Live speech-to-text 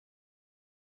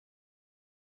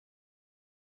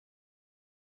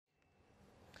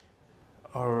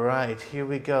All right, here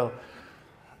we go.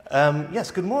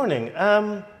 Yes, good morning.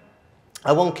 I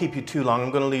won't keep you too long.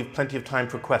 I'm going to leave plenty of time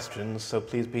for questions, so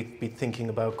please be thinking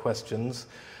about questions.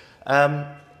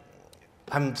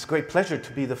 It's a great pleasure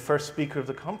to be the first speaker of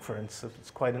the conference.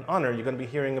 It's quite an honor. You're going to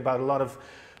be hearing about a lot of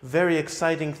very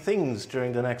exciting things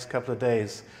during the next couple of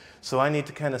days. So I need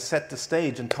to kind of set the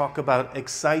stage and talk about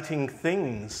exciting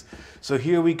things. So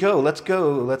here we go.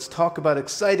 Let's talk about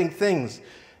exciting things.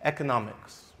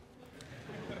 Economics.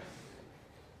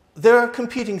 There are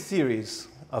competing theories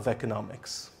of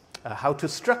economics, how to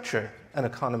structure an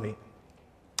economy.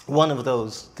 One of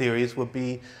those theories would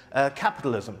be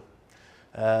capitalism.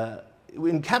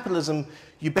 In capitalism,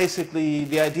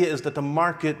 the idea is that the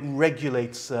market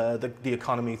regulates the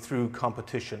economy through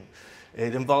competition.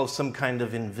 It involves some kind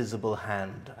of invisible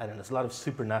hand. I don't know, there's a lot of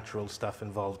supernatural stuff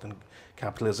involved in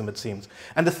capitalism, it seems.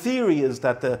 And the theory is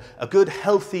that a good,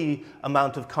 healthy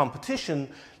amount of competition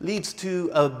leads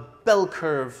to a bell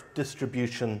curve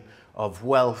distribution of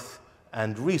wealth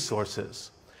and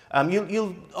resources.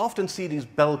 You'll often see these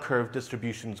bell curve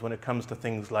distributions when it comes to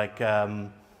things like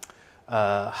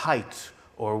height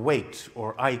or weight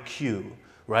or IQ,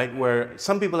 right? Where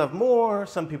some people have more,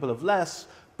 some people have less,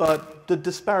 but the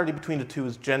disparity between the two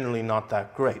is generally not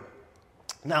that great.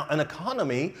 Now, an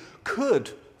economy could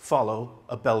follow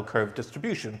a bell curve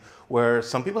distribution, where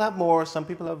some people have more, some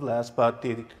people have less, but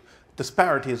the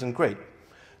disparity isn't great.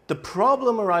 The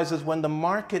problem arises when the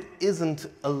market isn't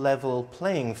a level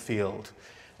playing field.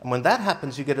 And when that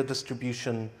happens, you get a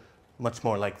distribution much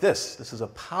more like this. This is a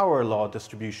power law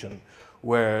distribution,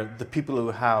 where the people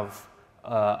who have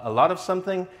a lot of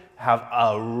something have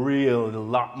a real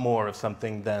lot more of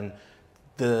something than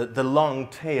the long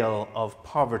tail of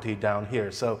poverty down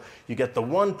here. So you get the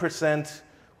 1%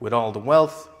 with all the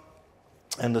wealth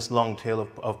and this long tail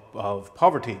of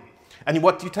poverty. And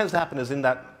what tends to happen is in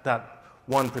that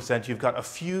 1%, you've got a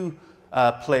few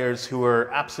players who are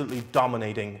absolutely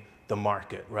dominating the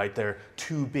market, right? They're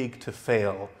too big to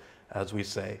fail, as we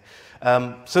say.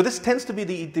 So this tends to be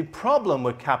the problem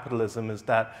with capitalism, is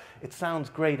that it sounds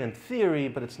great in theory,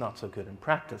 but it's not so good in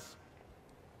practice.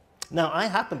 Now, I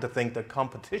happen to think that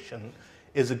competition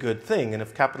is a good thing, and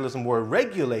if capitalism were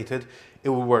regulated, it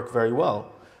would work very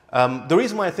well. The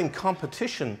reason why I think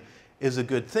competition is a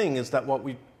good thing is that what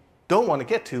we don't want to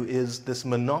get to is this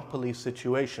monopoly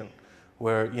situation,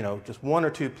 where just one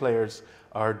or two players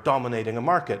are dominating a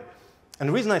market. And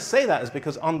the reason I say that is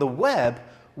because on the web,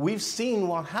 we've seen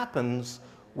what happens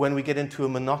when we get into a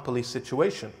monopoly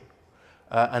situation.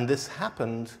 And this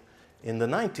happened in the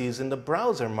 90s in the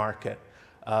browser market.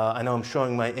 I know I'm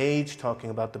showing my age talking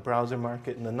about the browser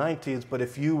market in the 90s, but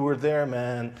if you were there,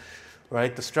 man,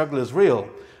 right, the struggle is real.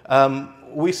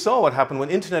 We saw what happened when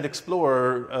Internet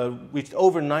Explorer reached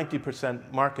over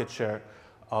 90% market share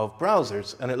of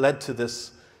browsers, and it led to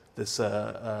this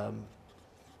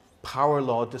power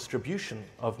law distribution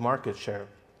of market share.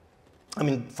 I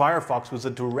mean, Firefox was a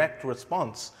direct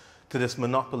response to this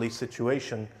monopoly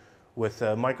situation with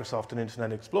Microsoft and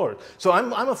Internet Explorer. So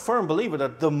I'm a firm believer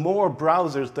that the more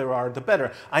browsers there are, the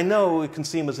better. I know it can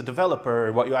seem as a developer,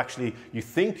 you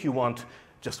think you want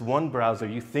just one browser,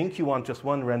 you think you want just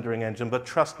one rendering engine, but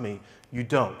trust me, you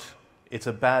don't. It's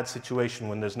a bad situation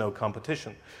when there's no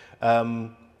competition.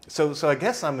 So I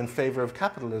guess I'm in favor of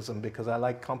capitalism because I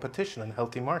like competition and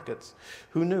healthy markets.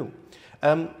 Who knew?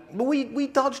 But we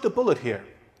dodged a bullet here.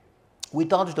 We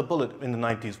dodged a bullet in the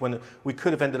 90s when we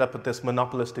could have ended up with this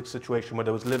monopolistic situation where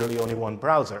there was literally only one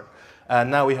browser.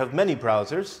 Now we have many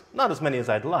browsers, not as many as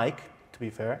I'd like, to be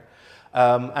fair.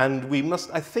 And we must,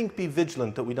 I think, be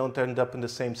vigilant that we don't end up in the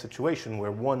same situation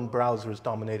where one browser is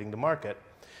dominating the market.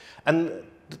 And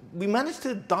we managed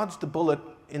to dodge the bullet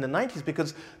in the 90s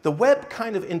because the web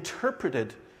kind of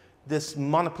interpreted this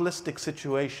monopolistic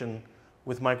situation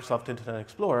with Microsoft Internet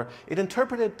Explorer. It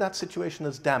interpreted that situation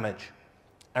as damage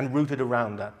and rooted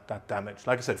around that damage.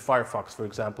 Like I said, Firefox, for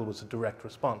example, was a direct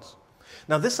response.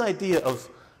 Now, this idea of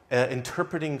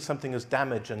interpreting something as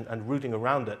damage and rooting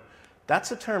around it,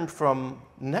 that's a term from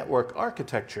network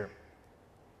architecture.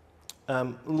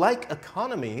 Like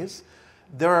economies,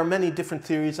 there are many different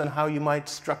theories on how you might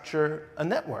structure a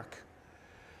network.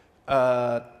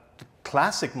 The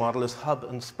classic model is hub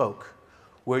and spoke,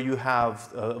 where you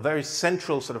have a very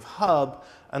central sort of hub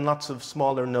and lots of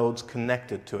smaller nodes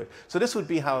connected to it. So this would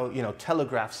be how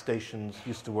telegraph stations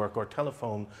used to work, or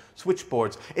telephone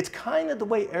switchboards. It's kind of the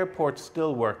way airports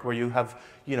still work, where you have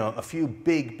a few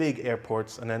big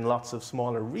airports and then lots of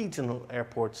smaller regional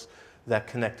airports that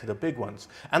connect to the big ones.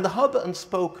 And the hub and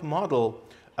spoke model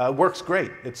works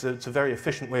great. It's a very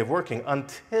efficient way of working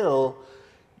until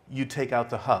you take out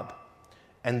the hub.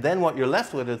 And then what you're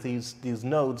left with are these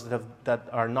nodes that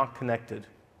are not connected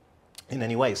in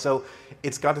any way. So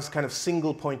it's got this kind of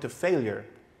single point of failure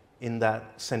in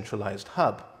that centralized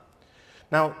hub.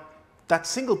 Now, that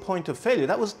single point of failure,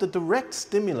 that was the direct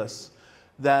stimulus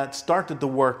that started the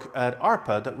work at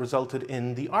ARPA that resulted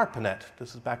in the ARPANET.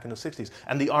 This is back in the 60s.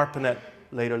 And the ARPANET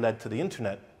later led to the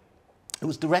internet. It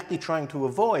was directly trying to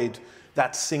avoid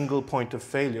that single point of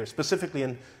failure, specifically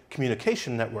in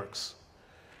communication networks.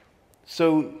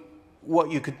 So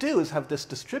what you could do is have this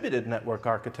distributed network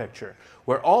architecture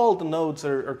where all the nodes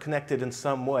are connected in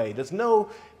some way. This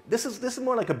is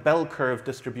more like a bell curve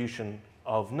distribution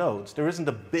of nodes. There isn't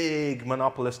a big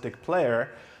monopolistic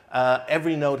player.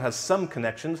 Every node has some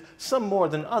connections, some more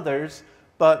than others,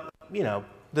 but you know,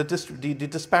 the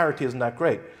disparity isn't that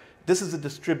great. This is a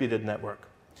distributed network.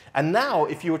 And now,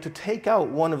 if you were to take out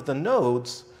one of the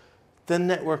nodes, the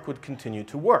network would continue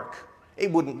to work.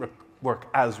 It wouldn't work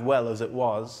as well as it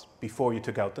was before you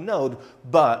took out the node,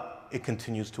 but it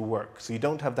continues to work. So you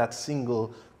don't have that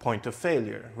single point of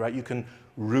failure, right? You can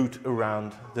route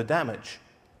around the damage.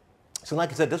 So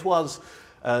like I said, this was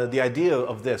the idea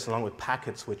of this, along with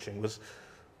packet switching, was,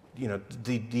 you know,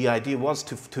 the idea was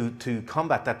to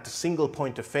combat that single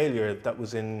point of failure that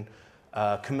was in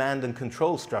command and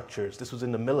control structures. This was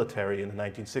in the military in the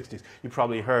 1960s. You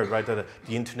probably heard, right, that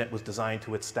the internet was designed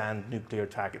to withstand nuclear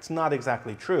attack. It's not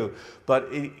exactly true,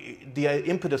 but the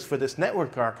impetus for this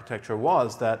network architecture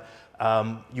was that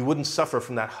you wouldn't suffer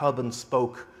from that hub and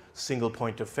spoke single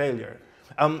point of failure.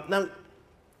 Now,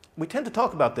 we tend to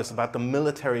talk about this, about the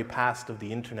military past of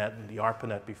the internet and the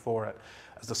ARPANET before it,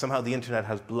 as though somehow the internet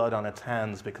has blood on its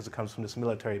hands because it comes from this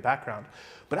military background.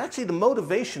 But actually the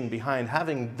motivation behind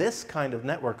having this kind of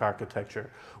network architecture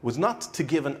was not to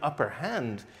give an upper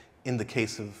hand in the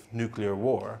case of nuclear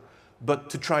war, but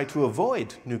to try to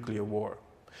avoid nuclear war.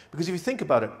 Because if you think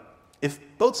about it, if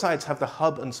both sides have the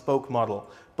hub and spoke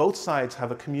model, both sides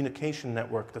have a communication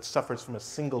network that suffers from a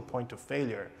single point of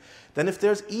failure, then if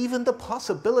there's even the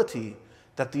possibility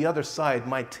that the other side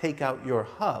might take out your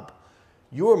hub,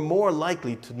 you're more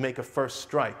likely to make a first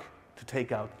strike to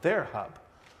take out their hub.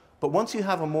 But once you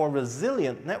have a more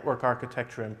resilient network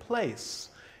architecture in place,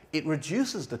 it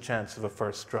reduces the chance of a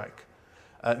first strike.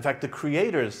 In fact, the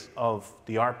creators of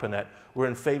the ARPANET were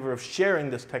in favor of sharing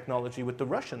this technology with the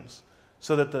Russians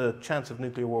so that the chance of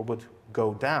nuclear war would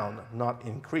go down, not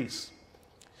increase.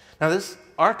 Now, this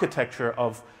architecture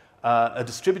of a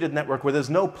distributed network where there's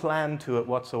no plan to it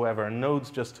whatsoever, and nodes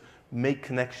just make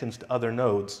connections to other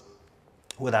nodes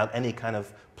without any kind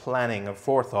of planning or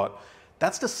forethought,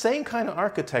 that's the same kind of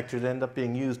architecture that ended up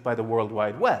being used by the World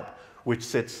Wide Web, which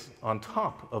sits on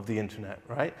top of the internet,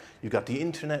 right? You've got the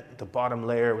internet, the bottom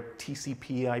layer with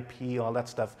TCP, IP, all that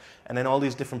stuff, and then all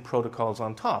these different protocols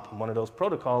on top. And one of those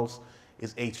protocols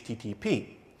is HTTP.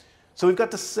 So we've got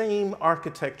the same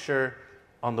architecture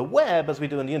on the web as we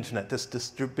do on the internet, this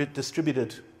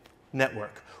distributed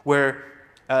network, where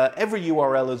every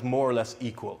URL is more or less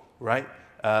equal, right?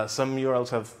 Some URLs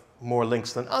have more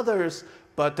links than others,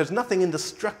 but there's nothing in the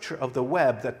structure of the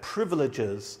web that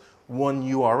privileges one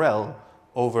URL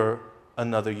over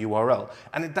another URL.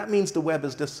 And that means the web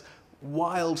is this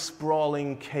wild,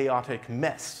 sprawling, chaotic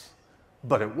mess,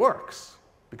 but it works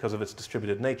because of its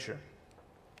distributed nature.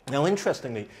 Now,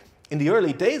 interestingly, in the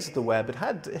early days of the web, it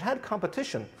had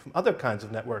competition from other kinds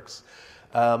of networks.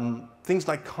 Things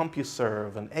like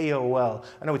CompuServe and AOL.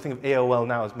 I know we think of AOL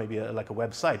now as maybe like a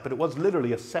website, but it was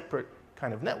literally a separate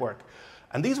kind of network.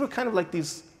 And these were kind of like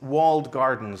these walled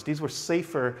gardens. These were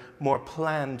safer, more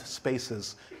planned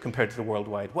spaces compared to the World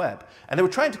Wide Web. And they were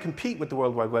trying to compete with the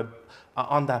World Wide Web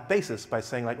on that basis by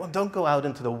saying, like, well, don't go out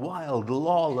into the wild,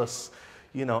 lawless,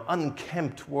 you know,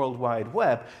 unkempt World Wide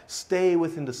Web. Stay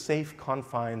within the safe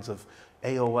confines of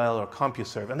AOL or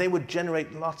CompuServe. And they would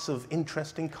generate lots of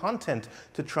interesting content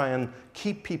to try and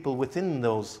keep people within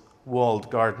those walled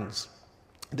gardens.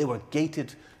 They were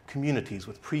gated communities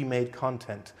with pre-made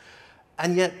content.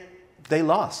 And yet they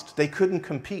lost. They couldn't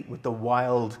compete with the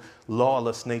wild,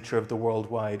 lawless nature of the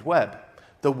World Wide Web.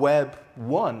 The web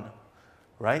won,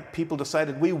 right? People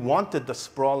decided we wanted the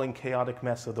sprawling, chaotic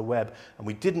mess of the web, and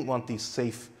we didn't want these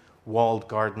safe, walled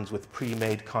gardens with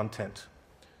pre-made content.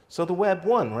 So the web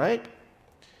won, right?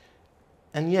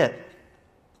 And yet,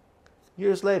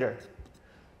 years later,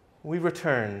 we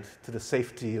returned to the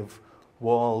safety of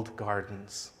walled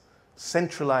gardens,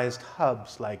 centralized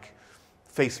hubs like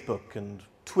Facebook and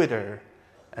Twitter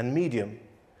and Medium.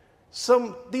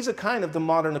 These are kind of the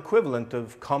modern equivalent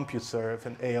of CompuServe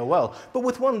and AOL, but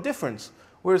with one difference.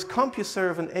 Whereas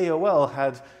CompuServe and AOL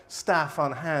had staff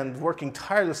on hand working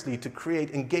tirelessly to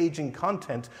create engaging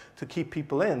content to keep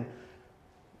people in,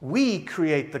 We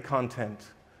create the content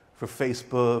for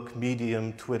Facebook,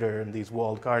 Medium, Twitter, and these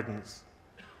walled gardens.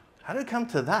 How did it come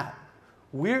to that?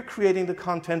 We're creating the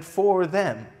content for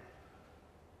them.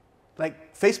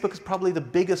 Like, Facebook is probably the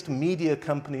biggest media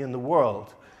company in the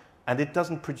world, and it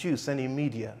doesn't produce any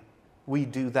media. We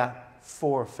do that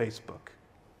for Facebook.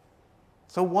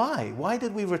 So why? Why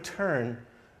did we return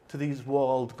to these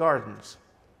walled gardens?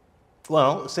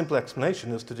 Well, a simple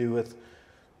explanation is to do with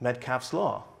Metcalfe's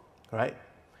law, right?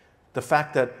 The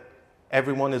fact that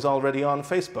everyone is already on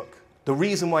Facebook. The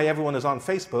reason why everyone is on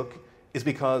Facebook is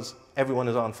because everyone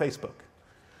is on Facebook.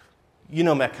 You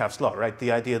know Metcalfe's law, right?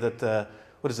 The idea that the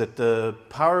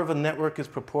power of a network is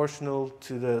proportional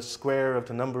to the square of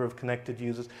the number of connected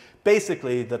users.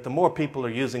 Basically, that the more people are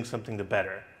using something, the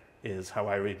better, is how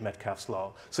I read Metcalfe's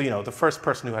law. So, the first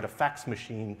person who had a fax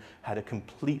machine had a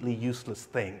completely useless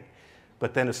thing.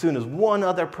 But then as soon as one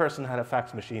other person had a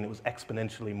fax machine, it was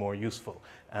exponentially more useful,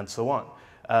 and so on.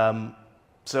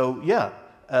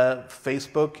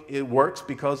 Facebook, it works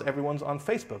because everyone's on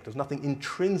Facebook. There's nothing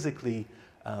intrinsically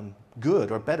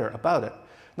good or better about it.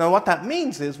 Now, what that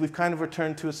means is we've kind of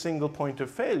returned to a single point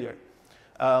of failure.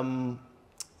 In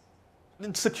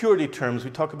security terms,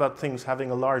 we talk about things having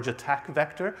a large attack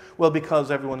vector. Well, because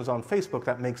everyone is on Facebook,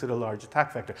 that makes it a large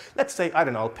attack vector. Let's say, I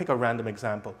don't know, I'll pick a random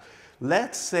example.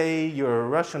 Let's say you're a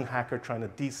Russian hacker trying to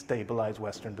destabilize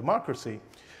Western democracy.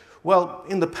 Well,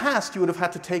 in the past, you would have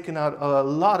had to take out a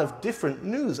lot of different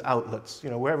news outlets,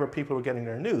 wherever people were getting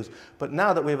their news. But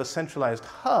now that we have a centralized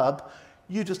hub,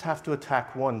 you just have to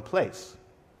attack one place.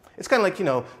 It's kind of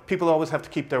like, people always have to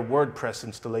keep their WordPress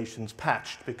installations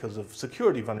patched because of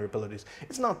security vulnerabilities.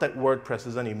 It's not that WordPress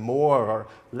is any more or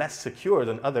less secure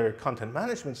than other content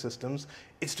management systems.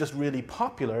 It's just really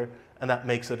popular, and that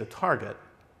makes it a target.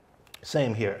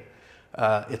 Same here.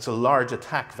 It's a large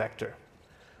attack vector.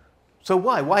 So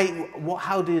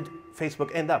how did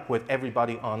Facebook end up with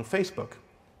everybody on Facebook?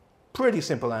 Pretty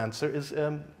simple answer is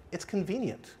it's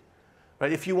convenient.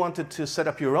 Right? If you wanted to set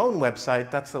up your own website,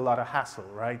 that's a lot of hassle,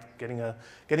 right? Getting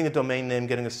a domain name,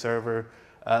 getting a server.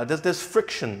 There's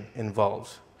friction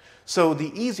involved. So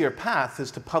the easier path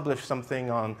is to publish something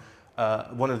on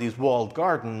one of these walled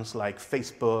gardens like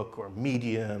Facebook or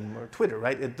Medium or Twitter,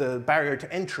 right? The barrier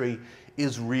to entry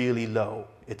is really low.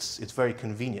 It's very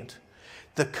convenient.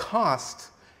 The cost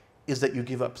is that you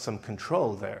give up some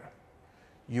control there.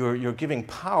 You're giving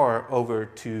power over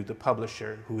to the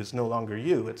publisher, who is no longer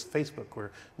you. It's Facebook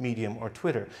or Medium or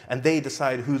Twitter. And they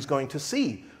decide who's going to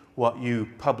see what you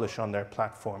publish on their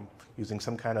platform using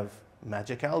some kind of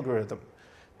magic algorithm.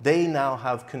 They now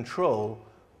have control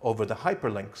over the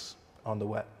hyperlinks on the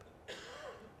web.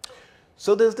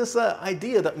 So there's this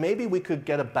idea that maybe we could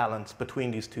get a balance between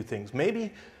these two things.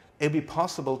 Maybe it'd be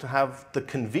possible to have the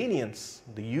convenience,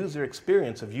 the user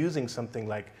experience of using something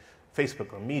like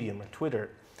Facebook or Medium or Twitter,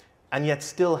 and yet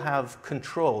still have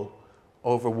control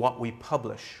over what we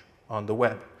publish on the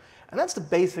web. And that's the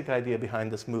basic idea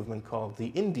behind this movement called the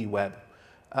indie web.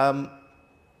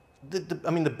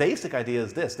 The basic idea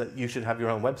is this, that you should have your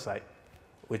own website,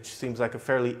 which seems like a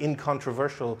fairly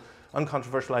uncontroversial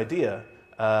idea.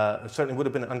 It certainly would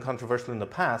have been uncontroversial in the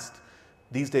past.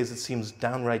 These days it seems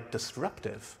downright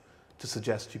disruptive to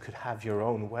suggest you could have your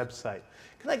own website.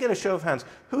 Can I get a show of hands?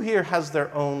 Who here has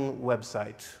their own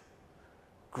website?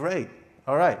 Great.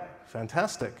 All right.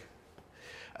 Fantastic.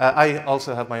 I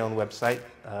also have my own website.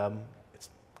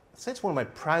 It's one of my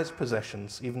prized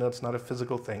possessions, even though it's not a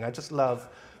physical thing. I just love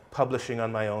publishing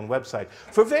on my own website.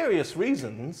 For various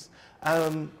reasons,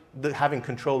 having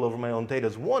control over my own data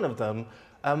is one of them.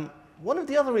 One of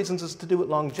the other reasons is to do with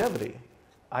longevity.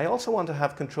 I also want to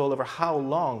have control over how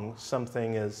long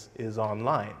something is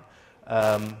online.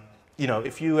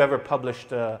 If you ever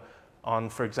published on,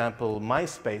 for example,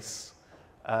 MySpace,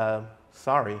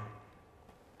 sorry,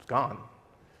 it's gone.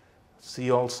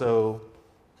 See also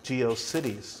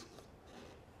GeoCities,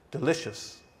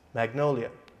 Delicious, Magnolia,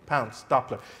 Pounce,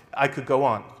 Doppler. I could go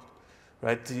on,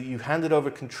 right? You handed over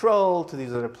control to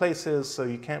these other places, so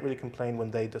you can't really complain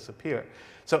when they disappear.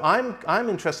 So I'm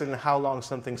interested in how long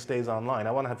something stays online.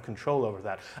 I want to have control over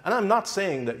that. And I'm not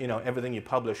saying that everything you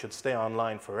publish should stay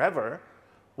online forever.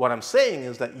 What I'm saying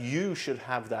is that you should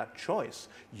have that choice.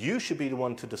 You should be the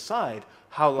one to decide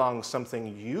how long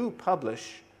something you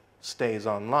publish stays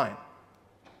online.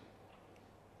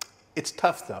 It's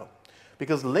tough, though,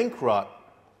 because link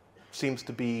rot seems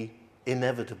to be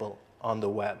inevitable on the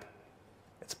web.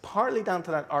 It's partly down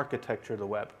to that architecture of the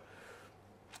web.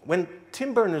 When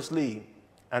Tim Berners-Lee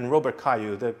and Robert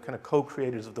Cailliau, the kind of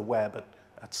co-creators of the web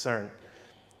at CERN,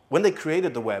 when they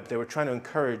created the web, they were trying to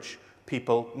encourage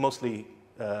people, mostly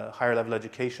higher level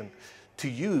education, to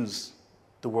use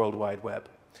the World Wide Web.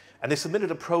 And they submitted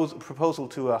a proposal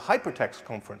to a hypertext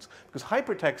conference, because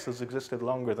hypertext has existed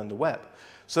longer than the web.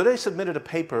 So they submitted a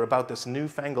paper about this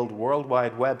newfangled World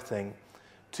Wide Web thing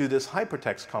to this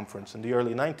hypertext conference in the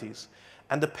early 90s.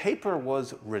 And the paper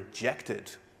was rejected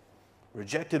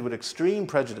with extreme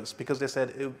prejudice, because they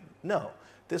said, no,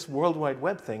 this World Wide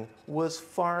Web thing was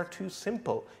far too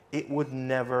simple. It would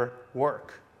never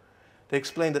work. They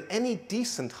explained that any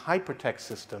decent hypertext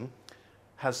system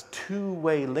has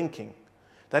two-way linking.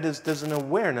 That is, there's an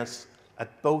awareness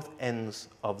at both ends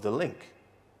of the link.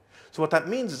 So what that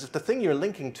means is if the thing you're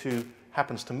linking to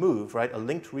happens to move, right, a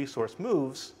linked resource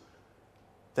moves,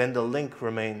 then the link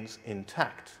remains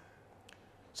intact.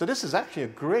 So this is actually a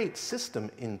great system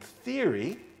in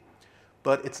theory,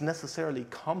 but it's necessarily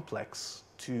complex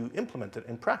to implement it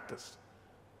in practice.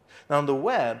 Now on the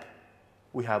web,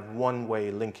 we have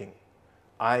one-way linking.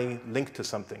 I link to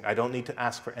something. I don't need to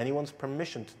ask for anyone's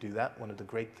permission to do that, one of the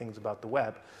great things about the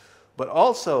web. But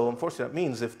also, unfortunately, that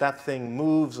means if that thing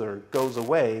moves or goes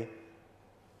away,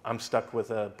 I'm stuck with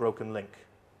a broken link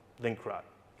rot,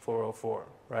 404,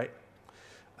 right?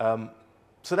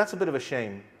 So that's a bit of a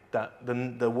shame that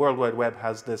the World Wide Web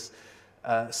has this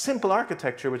simple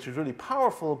architecture, which is really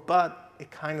powerful, but it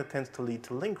kind of tends to lead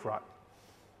to link rot.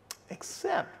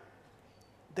 Except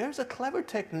there's a clever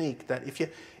technique that if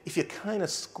you kind of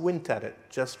squint at it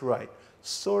just right,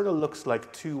 sort of looks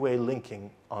like two-way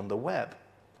linking on the web.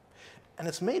 And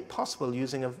it's made possible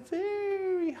using a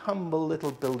very humble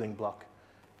little building block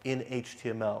in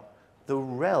HTML, the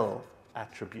rel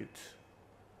attribute.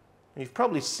 You've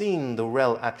probably seen the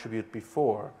rel attribute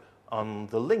before on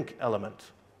the link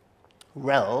element.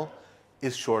 Rel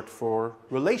is short for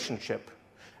relationship,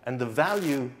 and the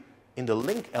value in the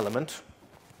link element,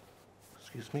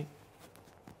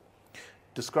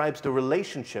 describes the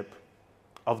relationship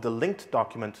of the linked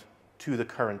document to the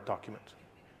current document.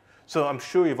 So I'm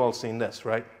sure you've all seen this,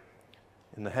 right?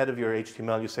 In the head of your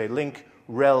HTML, you say link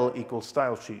rel equals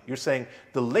style sheet. You're saying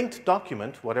the linked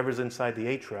document, whatever's inside the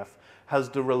href, has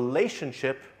the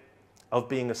relationship of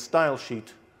being a style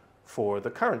sheet for the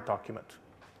current document.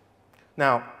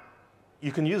 Now,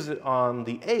 you can use it on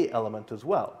the A element as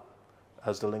well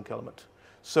as the link element.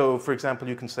 So, for example,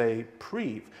 you can say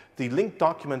prev. The linked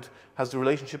document has the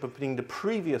relationship of being the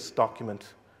previous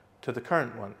document to the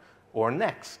current one. Or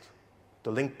next. The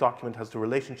linked document has the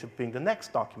relationship of being the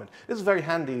next document. This is very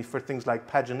handy for things like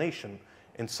pagination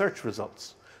in search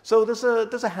results. So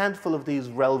there's a handful of these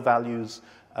rel values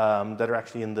that are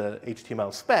actually in the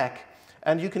HTML spec,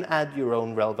 and you can add your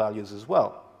own rel values as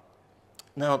well.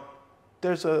 Now,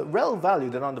 there's a rel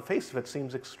value that on the face of it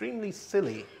seems extremely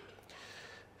silly.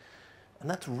 And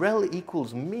that's rel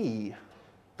equals me.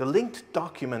 The linked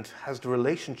document has the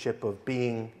relationship of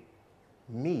being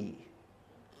me.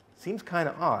 Seems kind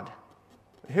of odd.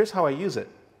 Here's how I use it.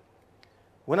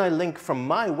 When I link from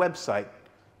my website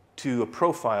to a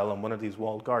profile on one of these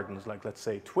walled gardens, like let's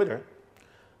say Twitter,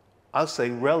 I'll say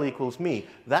rel equals me.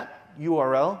 That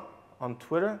URL on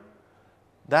Twitter,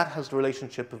 that has the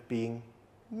relationship of being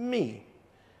me.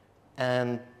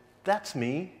 And that's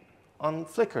me on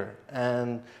Flickr,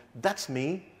 and that's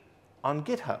me on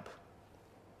GitHub.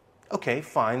 Okay,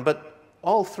 fine, but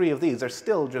all three of these are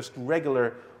still just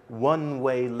regular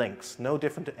one-way links, no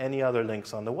different to any other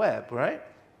links on the web, right?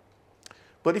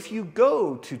 But if you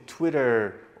go to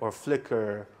Twitter or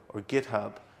Flickr or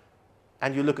GitHub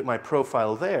and you look at my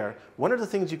profile there, one of the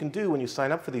things you can do when you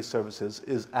sign up for these services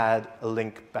is add a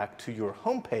link back to your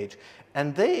homepage,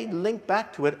 and they link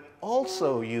back to it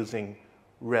also using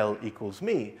rel equals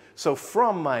me. So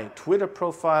from my Twitter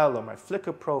profile or my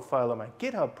Flickr profile or my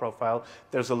GitHub profile,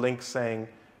 there's a link saying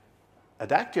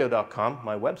adactio.com,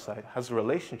 my website, has a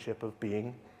relationship of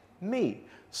being me.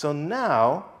 So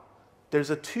now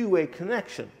there's a two-way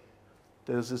connection.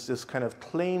 There's this kind of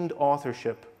claimed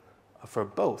authorship for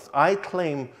both. I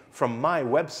claim from my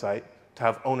website to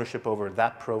have ownership over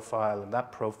that profile and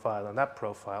that profile and that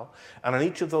profile. And on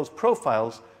each of those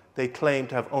profiles, they claim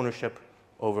to have ownership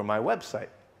over my website.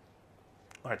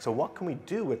 All right, so what can we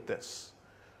do with this?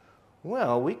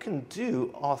 Well, we can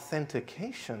do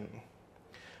authentication.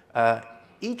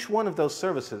 Each one of those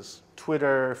services,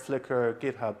 Twitter, Flickr,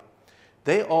 GitHub,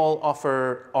 they all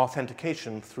offer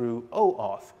authentication through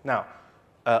OAuth. Now,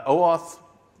 OAuth,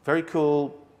 very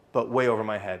cool, but way over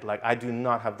my head. Like, I do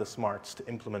not have the smarts to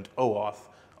implement OAuth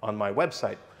on my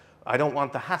website. I don't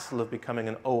want the hassle of becoming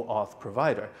an OAuth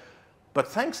provider. But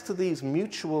thanks to these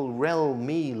mutual rel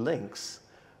me links,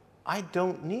 I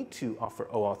don't need to offer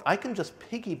OAuth. I can just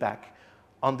piggyback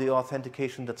on the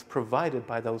authentication that's provided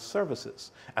by those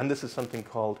services. And this is something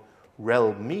called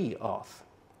rel me auth.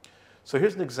 So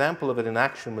here's an example of it in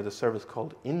action with a service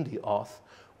called IndieAuth,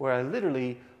 where I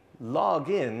literally log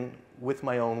in with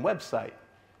my own website.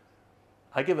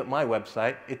 I give it my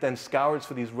website, it then scours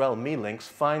for these rel me links,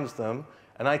 finds them,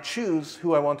 and I choose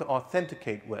who I want to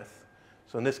authenticate with.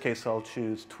 So in this case, I'll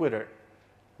choose Twitter,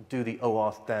 do the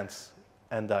OAuth dance,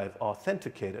 and I've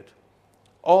authenticated.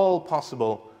 All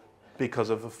possible because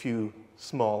of a few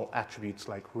small attributes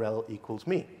like rel equals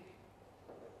me.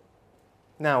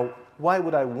 Now, why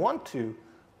would I want to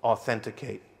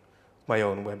authenticate my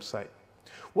own website?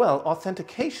 Well,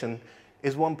 authentication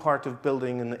is one part of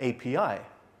building an API.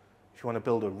 If you want to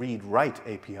build a read-write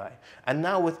API. And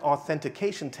now with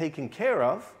authentication taken care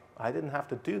of, I didn't have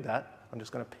to do that. I'm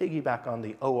just going to piggyback on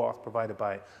the OAuth provided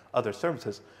by other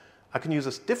services. I can use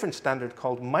a different standard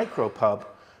called micropub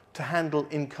to handle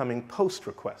incoming post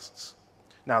requests.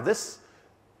 Now this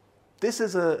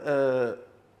is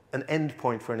an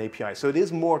endpoint for an API. So it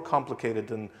is more complicated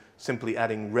than simply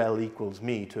adding rel equals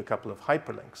me to a couple of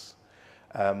hyperlinks.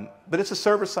 But it's a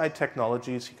server-side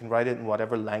technology, so you can write it in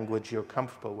whatever language you're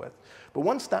comfortable with. But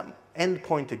once that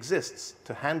endpoint exists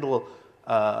to handle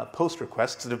post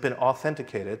requests that have been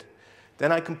authenticated,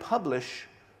 then I can publish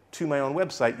to my own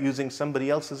website using somebody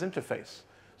else's interface.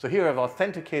 So here I'm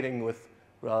authenticating with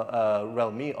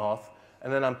rel me auth,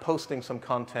 and then I'm posting some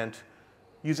content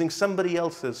using somebody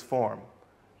else's form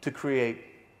to create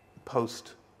a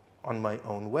post on my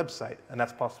own website. And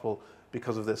that's possible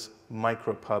because of this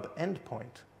micropub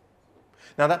endpoint.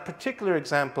 Now that particular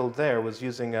example there was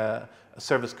using a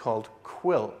service called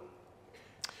Quill.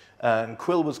 And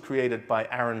Quill was created by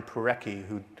Aaron Parecki,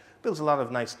 who builds a lot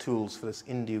of nice tools for this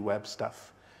indie web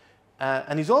stuff.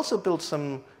 And he's also built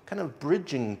some kind of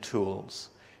bridging tools.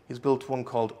 He's built one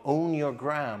called Own Your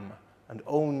Gram and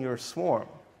Own Your Swarm.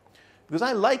 Because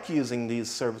I like using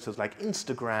these services like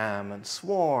Instagram and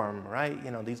Swarm, right?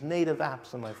 You know, these native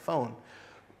apps on my phone.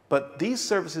 But these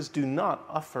services do not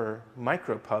offer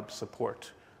micropub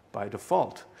support by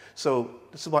default. So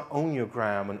this is what Own Your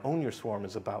Gram and Own Your Swarm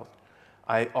is about.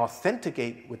 I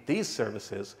authenticate with these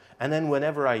services, and then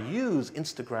whenever I use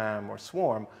Instagram or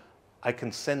Swarm, I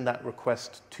can send that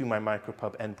request to my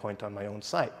micropub endpoint on my own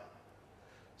site.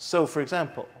 So for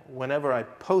example, whenever I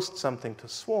post something to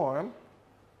Swarm,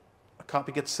 a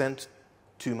copy gets sent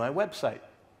to my website.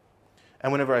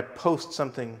 And whenever I post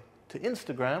something to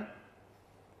Instagram,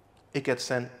 it gets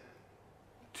sent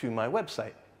to my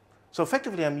website. So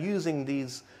effectively, I'm using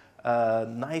these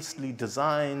nicely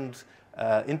designed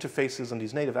interfaces on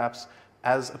these native apps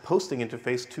as a posting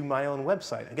interface to my own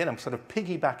website. Again, I'm sort of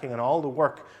piggybacking on all the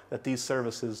work that these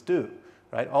services do,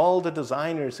 right? All the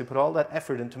designers who put all that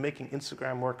effort into making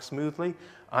Instagram work smoothly,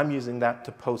 I'm using that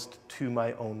to post to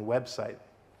my own website.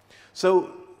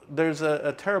 So there's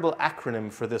a terrible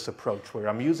acronym for this approach where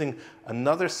I'm using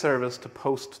another service to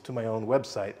post to my own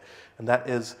website, and that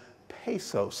is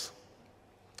Pesos.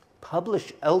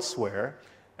 Publish elsewhere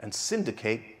and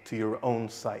syndicate to your own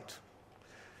site.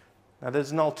 Now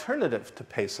there's an alternative to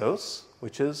Pesos,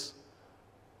 which is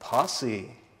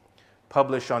Posse.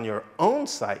 Publish on your own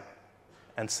site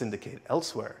and syndicate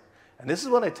elsewhere. And this is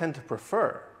what I tend to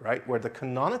prefer, right? Where the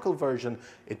canonical version,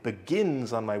 it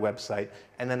begins on my website,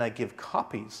 and then I give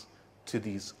copies to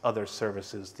these other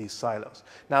services, these silos.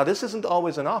 Now, this isn't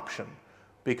always an option,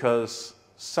 because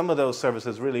some of those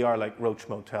services really are like roach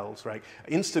motels, right?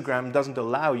 Instagram doesn't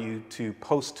allow you to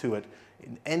post to it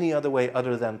in any other way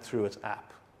other than through its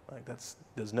app. Like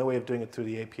there's no way of doing it through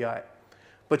the API.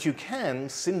 But you can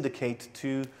syndicate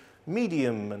to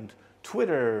Medium and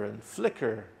Twitter and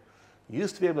Flickr. You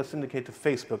used to be able to syndicate to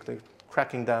Facebook. They're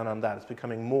cracking down on that. It's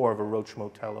becoming more of a roach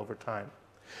motel over time.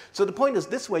 So the point is,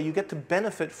 this way you get to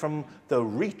benefit from the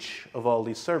reach of all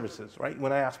these services, right?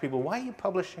 When I ask people, why are you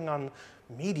publishing on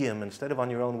Medium instead of on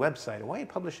your own website? Or why are you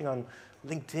publishing on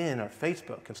LinkedIn or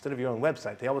Facebook instead of your own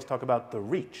website? They always talk about the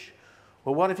reach.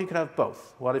 Well, what if you could have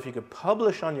both? What if you could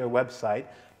publish on your website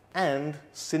and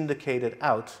syndicate it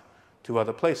out to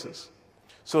other places?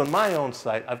 So in my own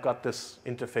site, I've got this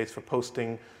interface for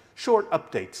posting short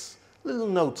updates, little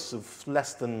notes of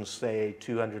less than, say,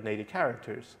 280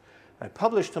 characters. I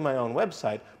publish to my own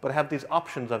website, but I have these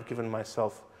options I've given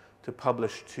myself to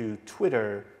publish to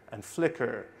Twitter and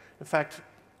Flickr. In fact,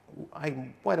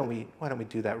 why don't we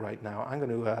do that right now? I'm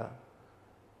going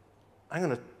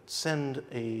to send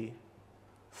a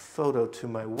photo to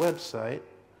my website.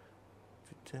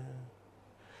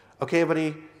 Okay,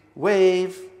 everybody,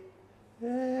 wave.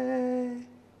 Yay.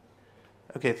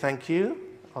 Okay, thank you.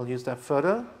 I'll use that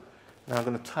photo. Now I'm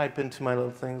going to type into my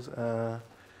little things.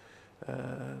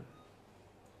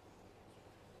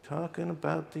 Talking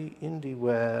about the indie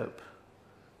web.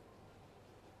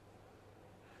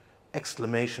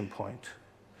 exclamation point.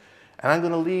 And I'm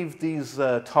going to leave these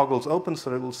toggles open so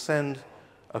that it will send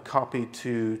a copy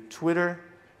to Twitter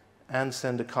and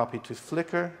send a copy to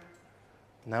Flickr.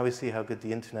 Now we see how good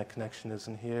the internet connection is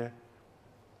in here.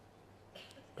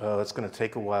 Oh, it's going to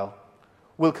take a while.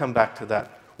 We'll come back to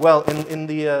that. Well, in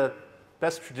the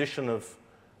best tradition of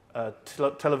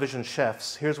television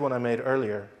chefs, here's one I made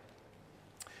earlier.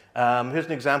 Here's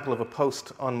an example of a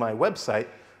post on my website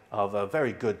of a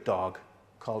very good dog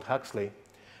called Huxley.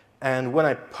 And when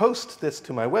I post this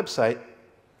to my website,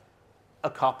 a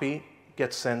copy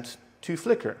gets sent to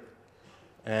Flickr.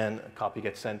 And a copy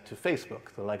gets sent to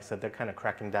Facebook. So like I said, they're kind of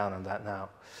cracking down on that now.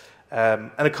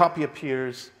 And a copy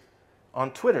appears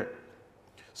on Twitter.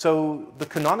 So the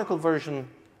canonical version,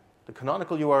 the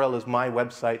canonical URL is my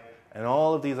website, and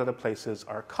all of these other places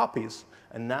are copies.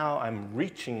 And now I'm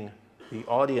reaching the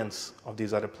audience of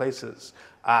these other places.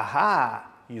 Aha,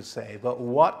 you say, but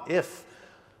what if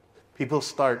people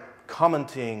start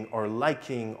commenting or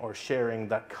liking or sharing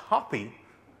that copy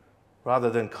rather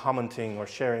than commenting or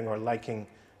sharing or liking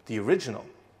the original?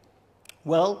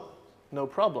 Well, no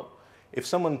problem. If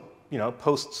someone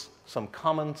posts some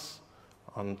comments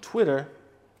on Twitter,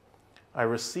 I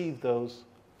receive those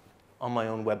on my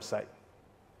own website.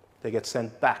 They get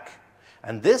sent back.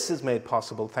 And this is made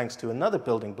possible thanks to another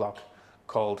building block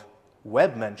called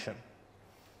web mention.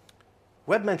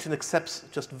 Web mention accepts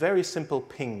just very simple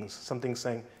pings, something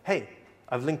saying, hey,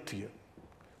 I've linked to you,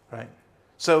 right?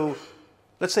 So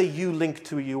let's say you link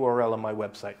to a URL on my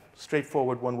website,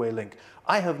 straightforward one-way link.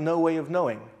 I have no way of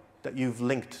knowing that you've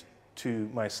linked to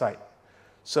my site.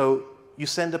 So you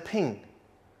send a ping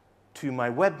to my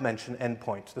web mention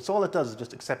endpoint. That's all it does, is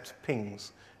just accepts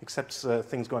pings, accepts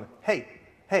things going, hey,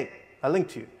 I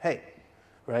linked to you, hey,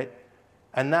 right?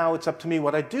 And now it's up to me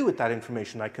what I do with that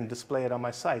information. I can display it on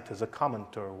my site as a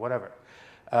comment or whatever.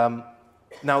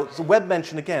 Now, the web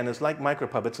mention, again, is like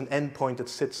micropub. It's an endpoint that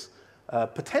sits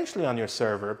potentially on your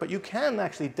server, but you can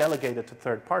actually delegate it to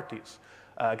third parties.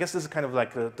 I guess this is kind of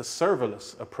like the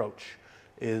serverless approach,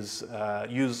 is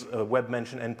use a web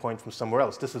mention endpoint from somewhere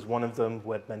else. This is one of them,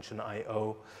 web mention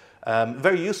IO.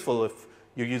 Very useful if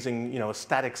you're using a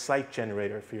static site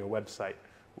generator for your website,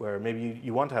 where maybe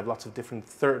you want to have lots of different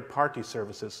third-party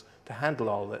services to handle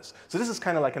all this. So this is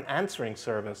kind of like an answering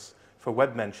service for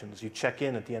web mentions. You check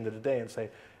in at the end of the day and say,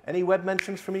 any web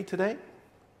mentions for me today?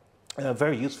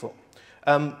 Very useful.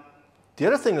 The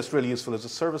other thing that's really useful is a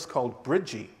service called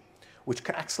Bridgie, which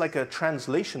acts like a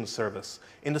translation service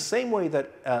in the same way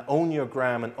that Own Your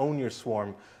Gram and Own Your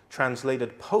Swarm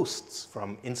translated posts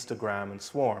from Instagram and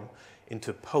Swarm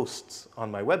into posts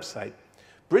on my website.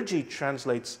 Bridgie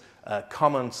translates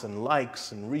comments and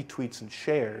likes and retweets and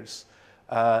shares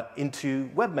into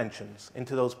web mentions,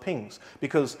 into those pings.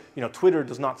 Because Twitter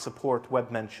does not support web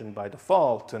mention by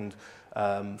default, and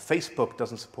Facebook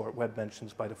doesn't support web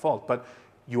mentions by default. But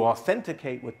you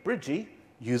authenticate with Bridgie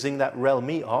using that rel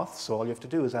me auth. So all you have to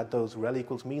do is add those rel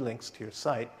equals me links to your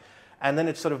site. And then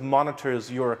it sort of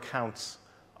monitors your accounts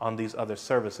on these other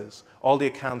services. All the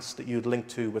accounts that you'd link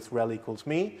to with rel equals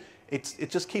me, it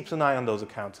just keeps an eye on those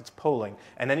accounts. It's polling.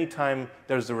 And anytime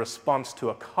there's a response to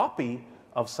a copy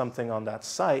of something on that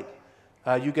site,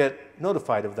 you get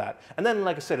notified of that. And then,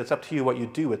 like I said, it's up to you what you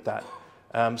do with that.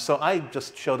 So I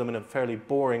just show them in a fairly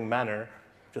boring manner,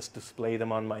 just display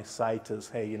them on my site as,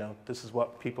 hey, this is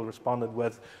what people responded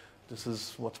with. This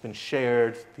is what's been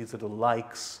shared. These are the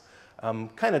likes.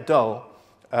 Kind of dull.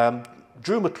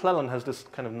 Drew McClellan has this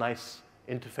kind of nice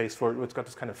interface for it, where it's got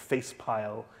this kind of face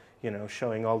pile,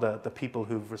 showing all the people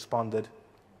who've responded,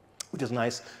 which is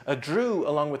nice. Drew,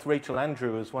 along with Rachel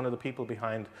Andrew, is one of the people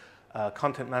behind a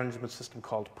content management system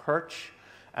called Perch.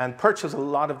 And Perch has a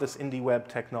lot of this indie web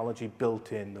technology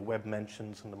built in, the web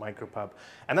mentions and the micropub.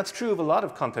 And that's true of a lot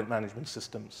of content management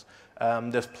systems.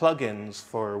 There's plugins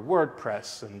for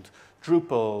WordPress and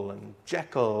Drupal and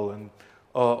Jekyll and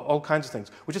all kinds of things,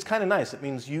 which is kind of nice. It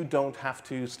means you don't have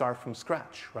to start from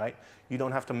scratch, right? You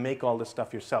don't have to make all this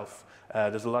stuff yourself.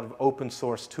 There's a lot of open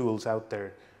source tools out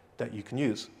there that you can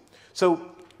use.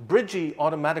 So Bridgie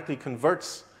automatically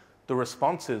converts the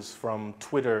responses from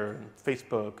Twitter, and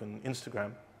Facebook, and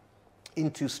Instagram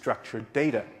into structured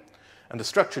data. And the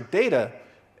structured data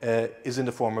is in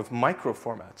the form of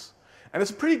microformats. And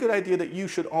it's a pretty good idea that you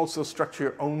should also structure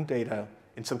your own data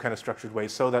in some kind of structured way,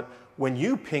 so that when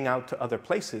you ping out to other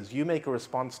places, you make a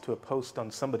response to a post on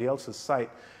somebody else's site,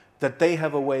 that they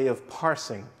have a way of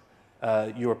parsing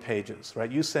your pages,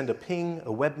 right? You send a ping,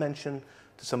 a web mention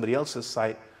to somebody else's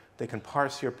site, they can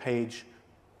parse your page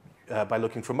by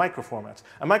looking for microformats.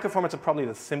 And microformats are probably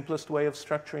the simplest way of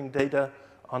structuring data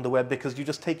on the web, because you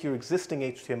just take your existing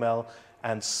HTML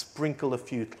and sprinkle a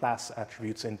few class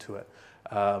attributes into it.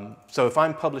 So if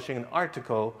I'm publishing an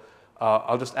article,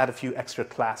 I'll just add a few extra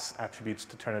class attributes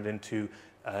to turn it into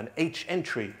an H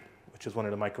entry, which is one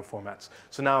of the microformats.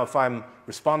 So now if I'm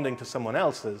responding to someone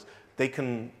else's, they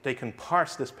can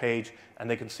parse this page and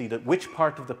they can see that which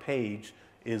part of the page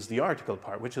is the article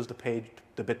part, which is the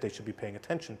bit they should be paying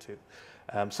attention to.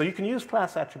 So you can use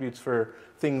class attributes for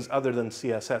things other than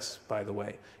CSS, by the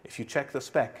way. If you check the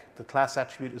spec, the class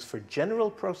attribute is for general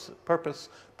purpose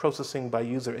processing by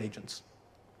user agents.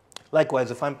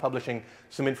 Likewise, if I'm publishing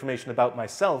some information about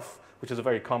myself, which is a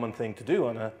very common thing to do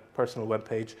on a personal web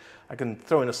page, I can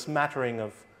throw in a smattering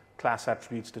of class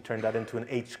attributes to turn that into an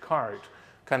H card,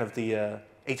 kind of the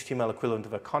HTML equivalent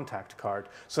of a contact card.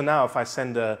 So now if I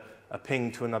send a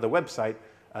ping to another website,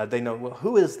 they know, well,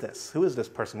 who is this? Who is this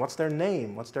person? What's their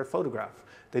name? What's their photograph?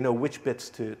 They know which bits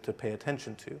to pay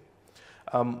attention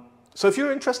to. So if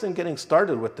you're interested in getting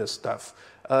started with this stuff,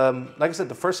 like I said,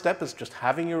 the first step is just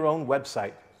having your own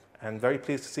website. And very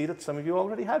pleased to see that some of you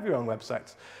already have your own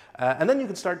websites. And then you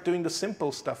can start doing the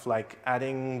simple stuff like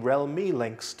adding rel.me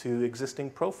links to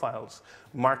existing profiles,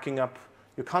 marking up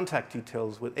your contact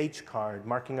details with hcard,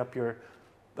 marking up your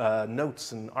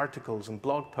notes and articles and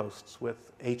blog posts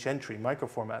with hentry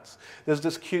microformats. There's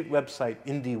this cute website,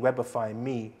 IndieWebify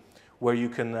Me, where you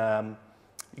can,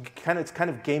 it's kind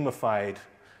of gamified,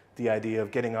 the idea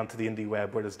of getting onto the indie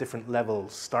web where there's different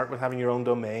levels. Start with having your own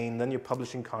domain, then you're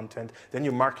publishing content, then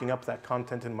you're marking up that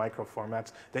content in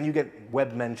microformats, then you get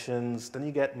web mentions, then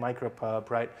you get micropub,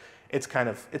 right? It's kind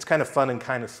of fun and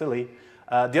kind of silly.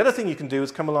 The other thing you can do is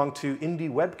come along to indie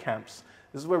web camps.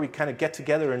 This is where we kind of get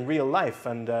together in real life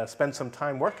and spend some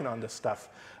time working on this stuff.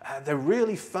 They're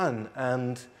really fun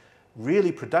and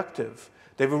really productive.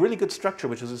 They have a really good structure,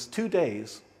 which is 2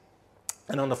 days.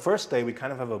 And on the first day, we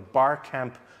kind of have a bar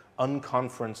camp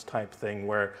unconference type thing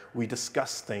where we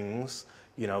discuss things,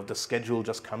 you know, the schedule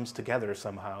just comes together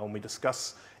somehow and we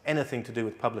discuss anything to do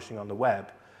with publishing on the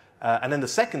web. And then the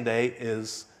second day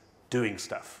is doing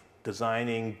stuff,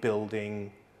 designing,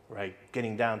 building, right,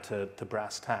 getting down to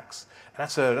brass tacks. And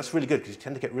that's really good because you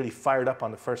tend to get really fired up on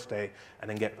the first day and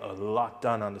then get a lot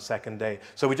done on the second day.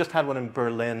 So we just had one in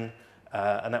Berlin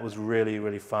and that was really,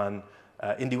 really fun.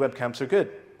 Indie web camps are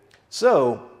good.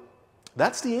 So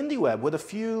that's the indie web with a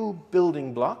few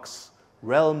building blocks,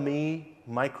 rel.me,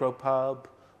 micropub,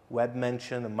 web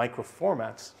mention, and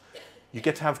microformats. You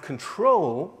get to have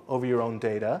control over your own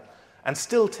data and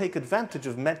still take advantage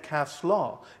of Metcalfe's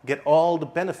law, get all the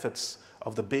benefits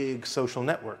of the big social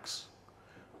networks.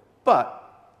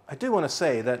 But I do want to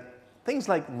say that things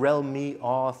like rel.me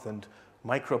auth and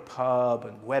micropub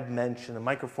and web mention and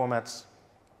microformats,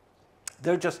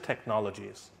 they're just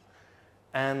technologies.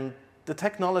 And the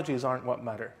technologies aren't what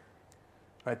matter.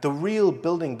 Right? The real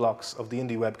building blocks of the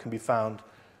indie web can be found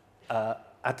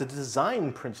at the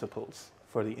design principles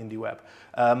for the indie web.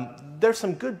 There's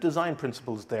some good design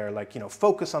principles there, like, you know,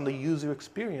 focus on the user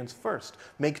experience first,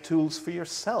 make tools for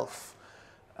yourself.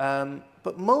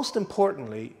 But most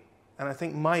importantly, and I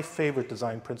think my favorite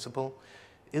design principle,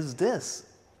 is this: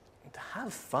 to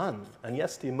have fun. And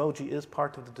yes, the emoji is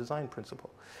part of the design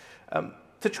principle.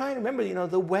 To try and remember, you know,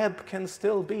 the web can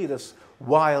still be this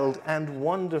wild and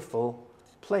wonderful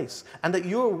place, and that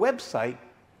your website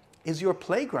is your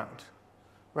playground,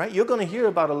 right? You're going to hear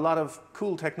about a lot of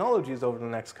cool technologies over the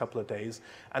next couple of days,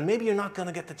 and maybe you're not going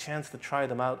to get the chance to try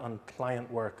them out on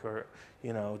client work or,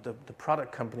 you know, the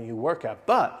product company you work at,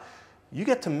 but you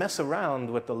get to mess around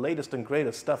with the latest and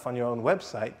greatest stuff on your own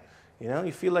website. You know,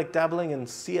 you feel like dabbling in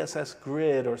CSS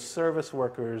Grid or Service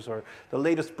Workers or the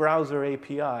latest browser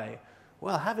API.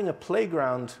 Well, having a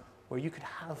playground where you could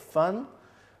have fun,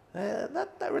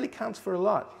 that really counts for a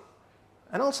lot.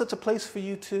 And also it's a place for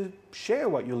you to share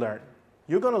what you learn.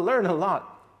 You're going to learn a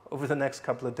lot over the next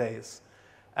couple of days.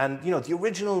 And you know, the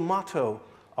original motto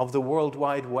of the World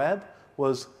Wide Web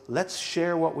was, let's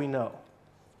share what we know.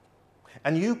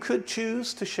 And you could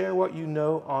choose to share what you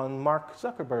know on Mark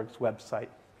Zuckerberg's website.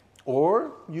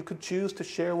 Or you could choose to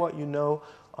share what you know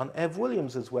on Ev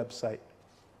Williams's website.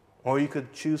 Or you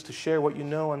could choose to share what you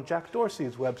know on Jack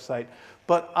Dorsey's website.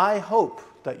 But I hope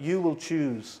that you will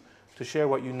choose to share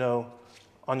what you know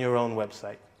on your own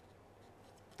website.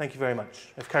 Thank you very much.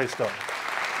 If Carrie Stone.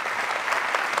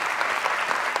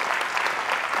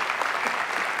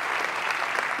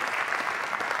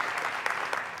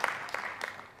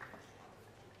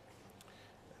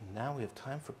 And now we have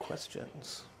time for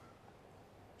questions.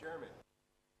 Jeremy.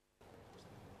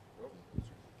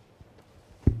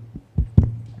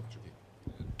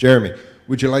 Jeremy,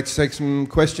 would you like to take some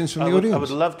questions from the audience? I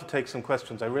would love to take some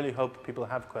questions. I really hope people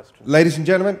have questions. Ladies and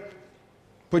gentlemen,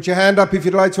 Put your hand up if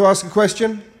you'd like to ask a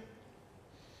question.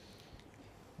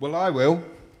 Well, I will.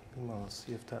 Well, let's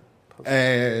see if that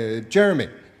Jeremy,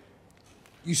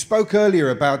 you spoke earlier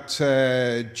about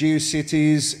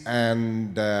GeoCities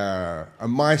and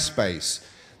MySpace,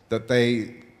 that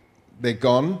they're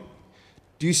gone.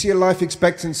 Do you see a life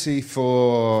expectancy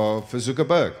for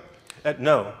Zuckerberg?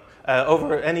 No.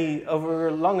 Over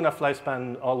a long enough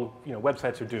lifespan, all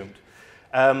websites are doomed.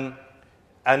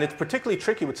 And it's particularly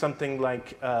tricky with something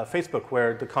like Facebook,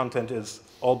 where the content is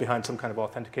all behind some kind of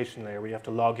authentication layer where you have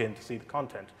to log in to see the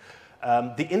content.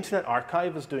 The Internet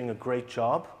Archive is doing a great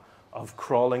job of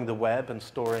crawling the web and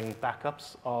storing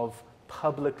backups of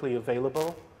publicly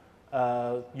available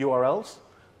URLs,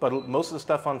 but most of the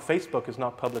stuff on Facebook is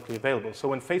not publicly available. So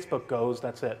when Facebook goes,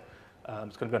 that's it.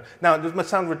 It's going to go. Now, it must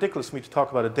sound ridiculous for me to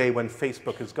talk about a day when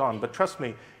Facebook is gone, but trust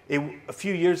me, a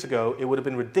few years ago, it would have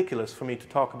been ridiculous for me to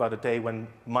talk about a day when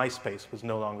MySpace was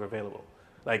no longer available.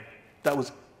 Like, that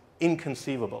was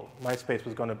inconceivable. MySpace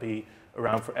was going to be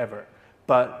around forever.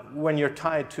 But when you're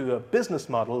tied to a business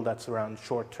model that's around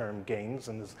short-term gains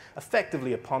and is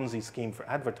effectively a Ponzi scheme for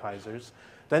advertisers,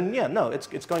 then yeah, no,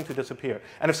 it's going to disappear.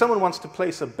 And if someone wants to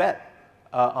place a bet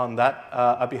on that,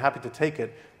 I'd be happy to take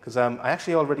it, because I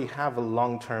actually already have a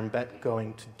long-term bet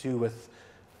going to do with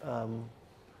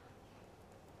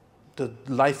the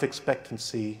life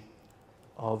expectancy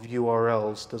of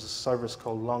URLs. There's a service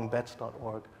called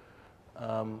longbets.org.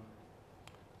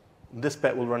 This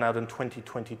bet will run out in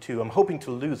 2022. I'm hoping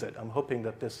to lose it. I'm hoping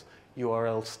that this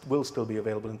URL will still be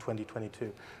available in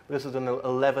 2022. This is an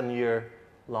 11-year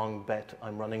long bet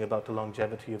I'm running about the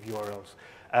longevity of URLs.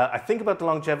 I think about the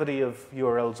longevity of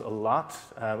URLs a lot.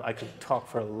 I could talk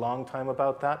for a long time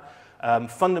about that.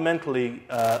 Fundamentally,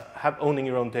 owning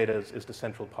your own data is the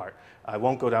central part. I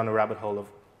won't go down a rabbit hole of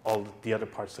all the other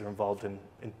parts that are involved in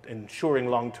ensuring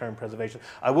long-term preservation.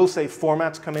 I will say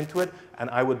formats come into it, and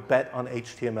I would bet on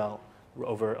HTML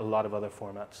over a lot of other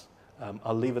formats.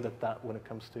 I'll leave it at that when it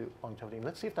comes to longevity.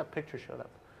 Let's see if that picture showed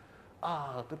up.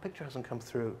 Ah, the picture hasn't come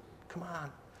through. Come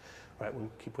on. All right,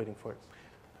 we'll keep waiting for it.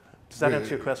 Does that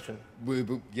answer your question?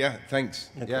 Yeah,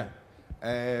 thanks. Okay.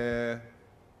 Yeah.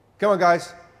 Come on,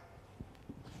 guys.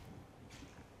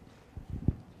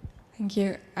 Thank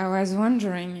you. I was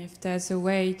wondering if there's a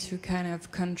way to kind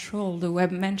of control the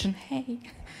web mention. Hey,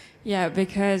 yeah,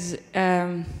 because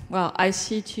well, I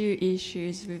see two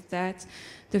issues with that.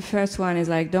 The first one is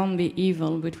like, don't be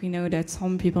evil, but we know that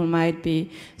some people might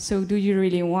be. So do you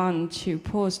really want to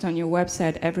post on your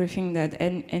website everything that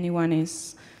anyone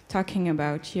is talking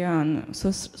about here on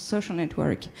social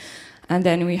network? And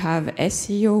then we have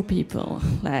SEO people,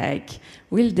 like,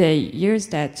 will they use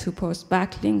that to post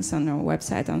backlinks on our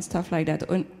website and stuff like that?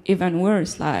 Or even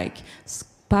worse, like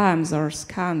spams or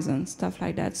scams and stuff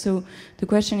like that. So the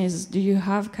question is, do you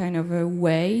have kind of a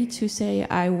way to say,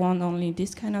 I want only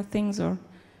these kind of things, or?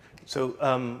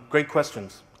 So great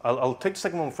questions. I'll take the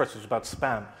second one first, which is about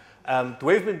spam. The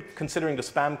way we've been considering the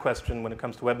spam question when it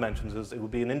comes to web mentions is it will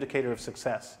be an indicator of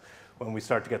success when we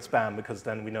start to get spam, because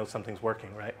then we know something's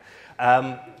working, right?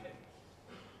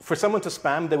 For someone to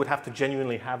spam, they would have to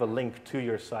genuinely have a link to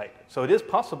your site. So it is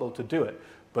possible to do it,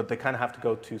 but they kind of have to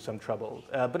go to some trouble.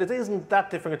 But it isn't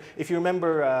that different. If you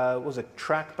remember, was it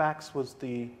trackbacks was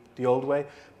the old way?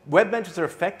 Web mentions are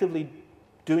effectively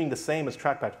doing the same as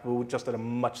trackbacks, but just at a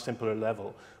much simpler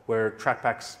level, where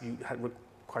trackbacks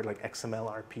required like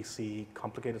XML, RPC,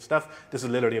 complicated stuff. This is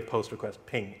literally a post request,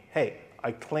 ping. Hey,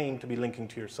 I claim to be linking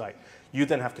to your site. You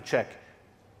then have to check,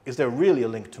 is there really a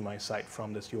link to my site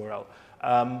from this URL?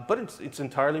 But it's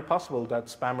entirely possible that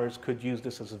spammers could use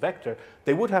this as a vector.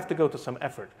 They would have to go to some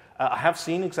effort. I have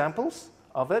seen examples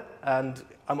of it, and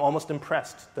I'm almost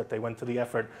impressed that they went to the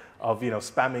effort of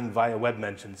spamming via web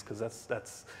mentions, because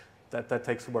that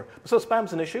takes the work. So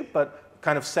spam's an issue, but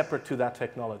kind of separate to that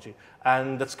technology.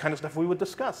 And that's kind of stuff we would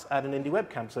discuss at an indie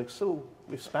webcamp. It's like, so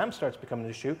if spam starts becoming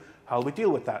an issue, how do we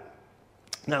deal with that?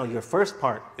 Now, your first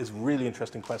part is a really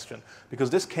interesting question, because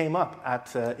this came up at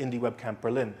Indie Webcamp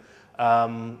Berlin.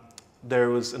 There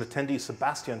was an attendee,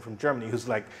 Sebastian from Germany, who's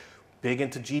like big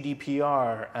into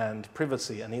GDPR and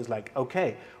privacy. And he's like,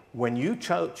 okay, when you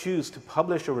choose to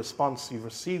publish a response you've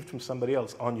received from somebody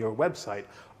else on your website,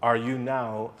 are you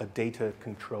now a data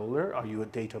controller? Are you a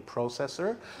data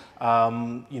processor?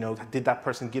 Did that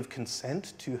person give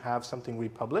consent to have something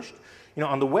republished?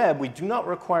 On the web, we do not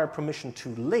require permission to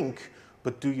link,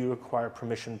 but do you require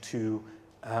permission to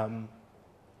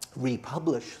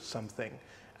republish something?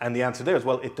 And the answer there is,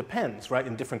 well, it depends, right?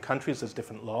 In different countries, there's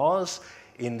different laws.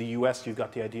 In the US, you've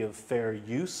got the idea of fair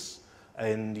use.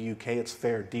 In the UK, it's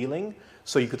fair dealing.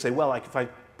 So you could say, well, if I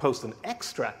post an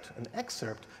extract, an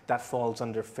excerpt, that falls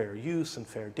under fair use and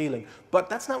fair dealing. But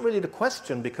that's not really the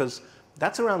question, because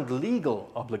that's around legal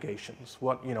obligations.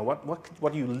 What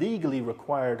are you legally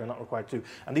required or not required to do?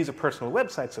 And these are personal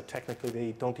websites, so technically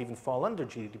they don't even fall under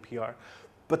GDPR.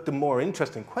 But the more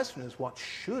interesting question is, what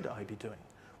should I be doing?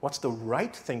 What's the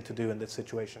right thing to do in this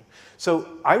situation? So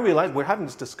I realized, we're having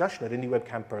this discussion at IndieWeb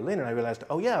Camp Berlin, and I realized,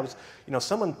 oh yeah,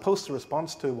 someone posts a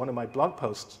response to one of my blog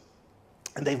posts,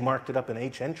 and they've marked it up in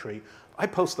H entry. I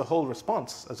post the whole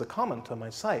response as a comment on my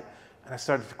site. And I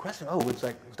started to question, is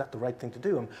that the right thing to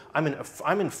do?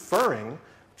 I'm inferring,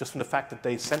 just from the fact that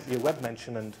they sent me a web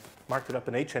mention and marked it up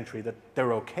in H entry, that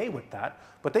they're okay with that,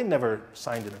 but they never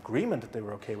signed an agreement that they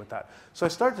were okay with that. So I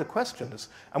started to question this,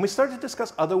 and we started to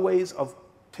discuss other ways of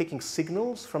taking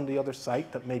signals from the other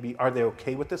site that maybe, are they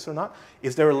okay with this or not?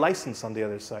 Is there a license on the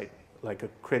other site, like a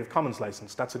Creative Commons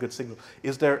license? That's a good signal.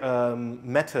 Is there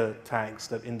meta tags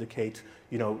that indicate,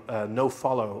 no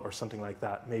follow or something like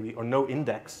that, maybe, or no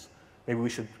index? Maybe we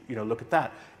should look at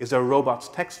that. Is there a robots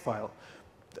text file?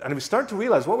 And we start to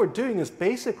realize what we're doing is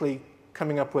basically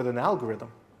coming up with an algorithm,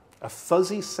 a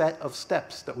fuzzy set of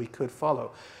steps that we could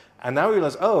follow. And now we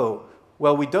realize,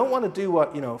 well, we don't want to do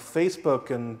what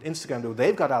Facebook and Instagram do.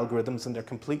 They've got algorithms and they're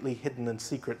completely hidden and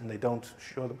secret and they don't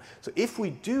show them. So if we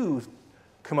do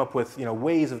come up with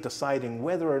ways of deciding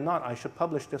whether or not I should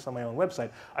publish this on my own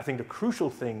website, I think the crucial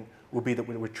thing will be that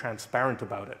we're transparent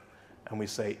about it. And we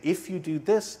say, if you do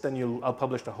this, then I'll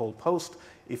publish the whole post.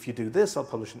 If you do this, I'll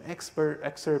publish an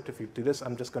excerpt. If you do this,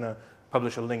 I'm just going to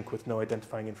publish a link with no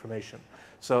identifying information.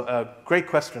 So great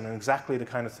question, and exactly the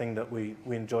kind of thing that we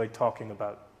enjoyed talking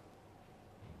about.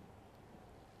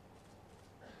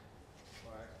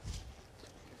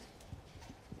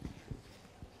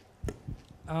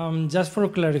 Just for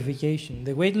clarification,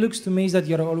 the way it looks to me is that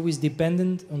you're always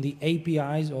dependent on the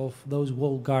APIs of those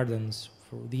walled gardens.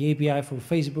 For the API for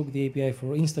Facebook, the API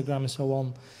for Instagram, and so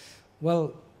on.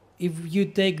 Well, if you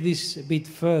take this a bit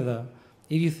further,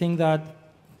 if you think that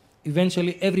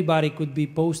eventually everybody could be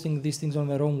posting these things on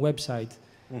their own website,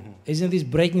 isn't this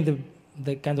breaking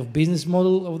the kind of business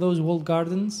model of those walled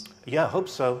gardens? Yeah, I hope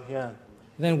so, yeah.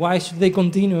 Then why should they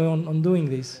continue on doing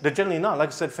this? They're generally not. Like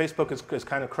I said, Facebook is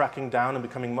kind of cracking down and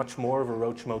becoming much more of a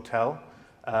roach motel.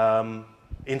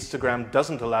 Instagram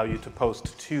doesn't allow you to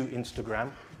post to Instagram.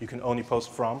 You can only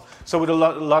post from. So with a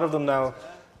lot of them now,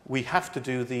 we have to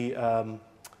do the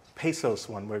Pesos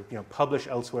one, where publish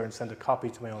elsewhere and send a copy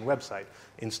to my own website,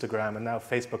 Instagram, and now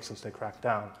Facebook, since they cracked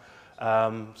down.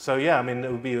 So yeah, I mean,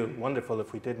 it would be wonderful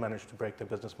if we did manage to break their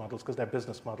business models, because their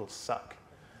business models suck.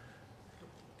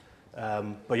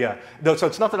 But yeah, no, so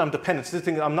it's not that I'm dependent. It's the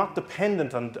thing, I'm not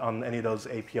dependent on any of those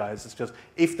APIs. It's just,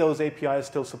 if those APIs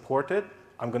still support it,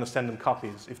 I'm going to send them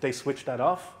copies. If they switch that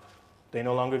off, they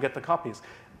no longer get the copies.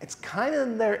 It's kind of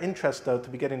in their interest, though, to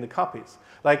be getting the copies.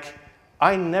 Like,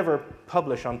 I never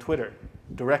publish on Twitter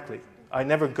directly. I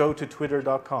never go to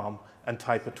twitter.com and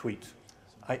type a tweet.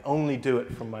 I only do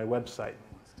it from my website.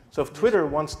 So if Twitter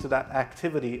wants to that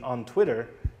activity on Twitter,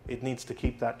 it needs to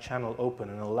keep that channel open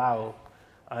and allow.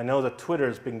 I know that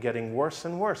Twitter's been getting worse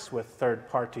and worse with third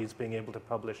parties being able to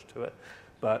publish to it,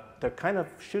 but they're kind of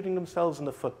shooting themselves in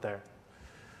the foot there.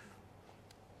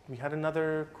 We had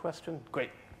another question?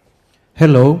 Great.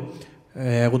 Hello.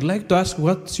 I would like to ask,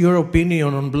 what's your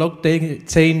opinion on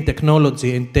blockchain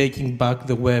technology and taking back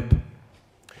the web?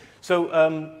 So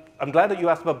I'm glad that you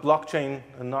asked about blockchain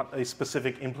and not a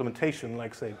specific implementation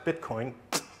like, say, Bitcoin.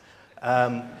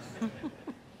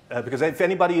 Because if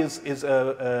anybody is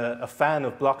a fan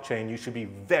of blockchain, you should be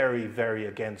very, very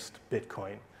against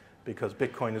Bitcoin, because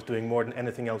Bitcoin is doing more than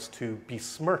anything else to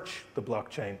besmirch the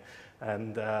blockchain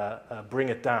and bring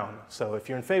it down. So if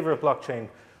you're in favor of blockchain,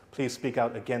 please speak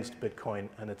out against Bitcoin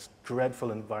and its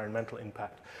dreadful environmental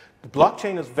impact. The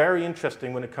blockchain is very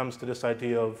interesting when it comes to this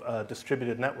idea of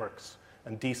distributed networks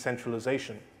and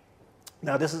decentralization.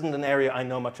 Now, this isn't an area I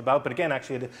know much about, but again,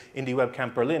 actually, at IndieWeb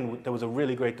Camp Berlin, there was a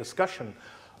really great discussion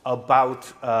about,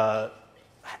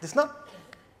 it's not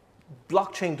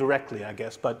blockchain directly, I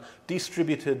guess, but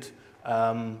distributed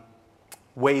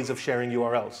ways of sharing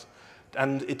URLs.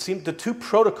 And it seemed the two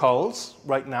protocols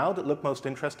right now that look most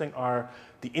interesting are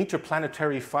the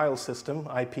Interplanetary File System,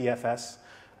 IPFS,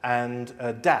 and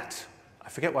DAT. I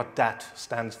forget what DAT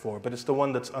stands for, but it's the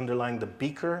one that's underlying the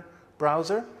Beaker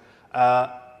browser.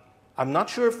 I'm not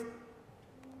sure if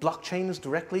blockchain is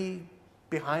directly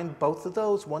behind both of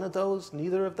those, one of those,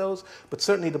 neither of those, but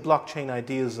certainly the blockchain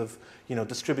ideas of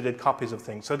distributed copies of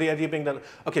things. So the idea being that,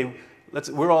 okay,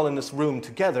 we're all in this room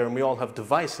together and we all have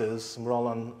devices and we're all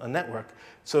on a network.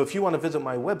 So if you want to visit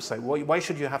my website, why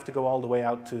should you have to go all the way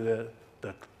out to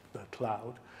the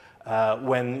cloud?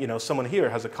 when someone here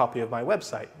has a copy of my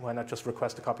website, why not just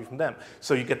request a copy from them?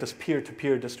 So you get this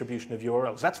peer-to-peer distribution of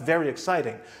URLs. That's very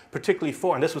exciting, particularly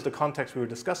for, and this was the context we were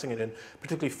discussing it in,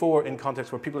 particularly for in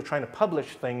context where people are trying to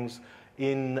publish things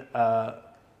in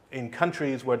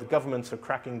countries where the governments are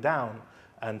cracking down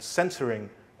and censoring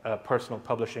personal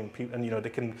publishing,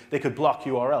 and they could block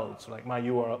URLs. Like my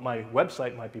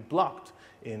website might be blocked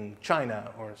in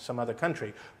China or some other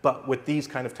country, but with these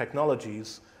kind of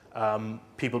technologies,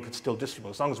 people could still distribute.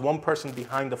 As long as one person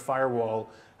behind the firewall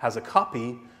has a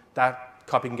copy, that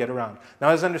copy can get around. Now,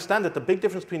 as I understand it, the big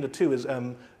difference between the two is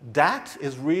DAT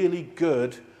is really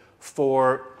good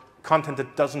for content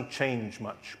that doesn't change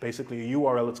much. Basically, a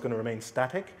URL that's going to remain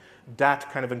static. DAT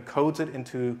kind of encodes it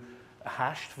into a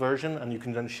hashed version, and you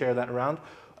can then share that around.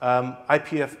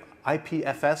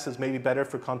 IPFS is maybe better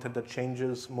for content that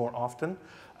changes more often.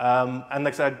 And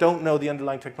like I said, I don't know the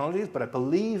underlying technologies, but I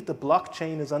believe the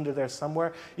blockchain is under there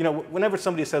somewhere. Whenever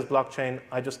somebody says blockchain,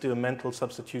 I just do a mental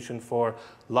substitution for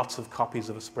lots of copies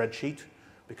of a spreadsheet,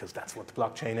 because that's what the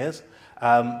blockchain is.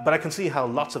 But I can see how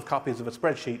lots of copies of a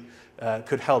spreadsheet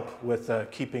could help with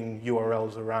keeping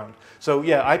URLs around. So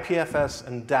yeah, IPFS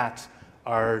and DAT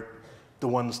are the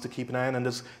ones to keep an eye on, and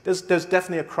there's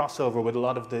definitely a crossover with a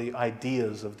lot of the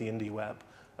ideas of the indie web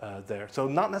there. So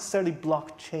not necessarily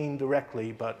blockchain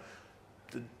directly, but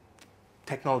the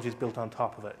technology is built on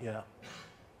top of it, yeah.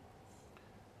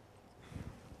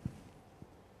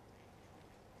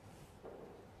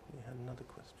 We had another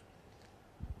question.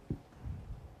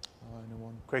 No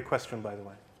one. Great question, by the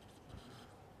way.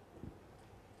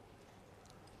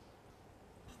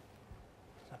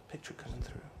 That picture coming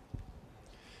through.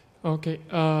 Okay.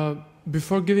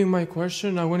 Before giving my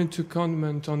question, I wanted to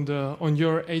comment on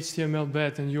your HTML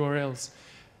bet and URLs.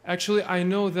 Actually, I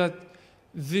know that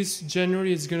this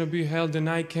January is going to be held an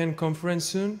ICANN conference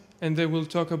soon, and they will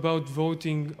talk about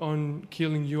voting on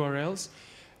killing URLs.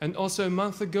 And also a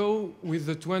month ago, with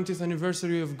the 20th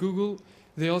anniversary of Google,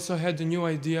 they also had a new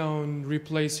idea on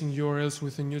replacing URLs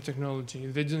with a new technology.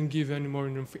 They didn't give any more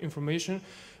information,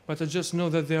 but I just know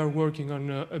that they are working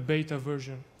on a beta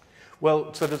version.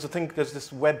 Well, so there's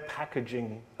this web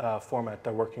packaging format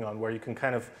they're working on where you can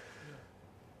kind of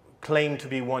claim to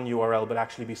be one URL but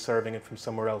actually be serving it from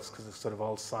somewhere else because it's sort of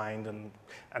all signed. And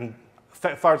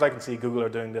as far as I can see, Google are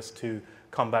doing this to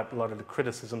combat a lot of the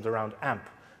criticisms around AMP,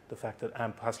 the fact that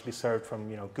AMP has to be served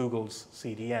from Google's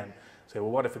CDN. Say, well,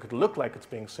 what if it could look like it's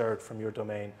being served from your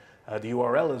domain? The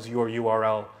URL is your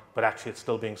URL, but actually it's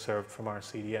still being served from our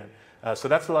CDN. So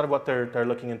that's a lot of what they're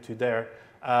looking into there.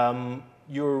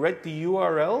 You're right, the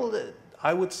URL,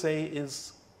 I would say,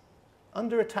 is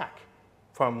under attack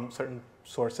from certain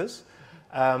sources.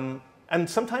 And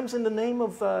sometimes in the name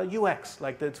of UX,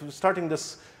 like it's starting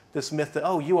this myth that,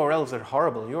 oh, URLs are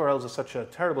horrible. URLs are such a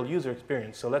terrible user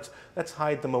experience, so let's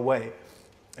hide them away.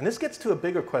 And this gets to a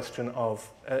bigger question of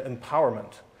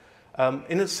empowerment.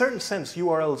 In a certain sense,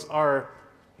 URLs are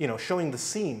showing the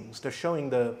seams. They're showing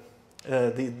the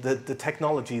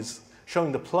technologies,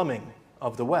 showing the plumbing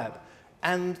of the web.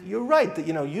 And you're right that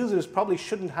users probably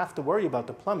shouldn't have to worry about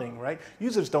the plumbing, right?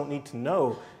 Users don't need to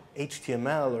know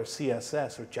HTML or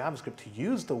CSS or JavaScript to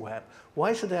use the web.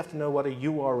 Why should they have to know what a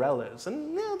URL is?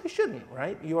 And no, they shouldn't,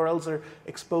 right? URLs are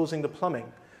exposing the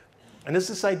plumbing. And there's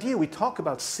this idea, we talk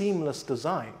about seamless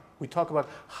design. We talk about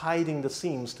hiding the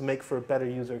seams to make for a better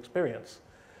user experience.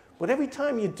 But every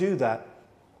time you do that,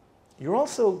 you're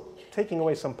also taking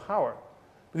away some power.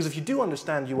 Because if you do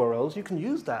understand URLs, you can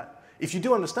use that. If you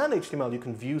do understand HTML, you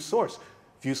can view source.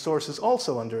 View source is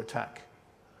also under attack.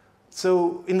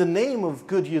 So in the name of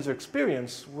good user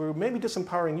experience, we're maybe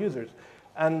disempowering users.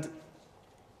 And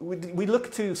we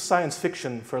look to science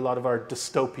fiction for a lot of our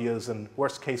dystopias and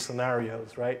worst case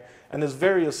scenarios, right? And there's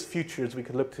various futures we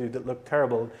could look to that look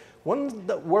terrible. One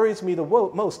that worries me the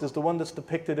most is the one that's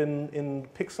depicted in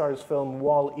Pixar's film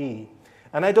Wall-E.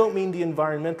 And I don't mean the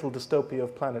environmental dystopia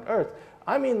of planet Earth.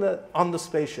 I mean that on the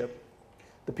spaceship,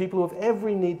 the people who have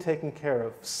every need taken care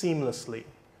of seamlessly,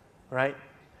 right?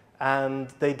 And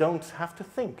they don't have to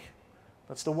think.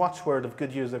 That's the watchword of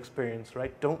good user experience,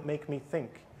 right? Don't make me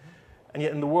think. And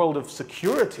yet in the world of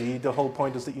security, the whole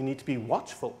point is that you need to be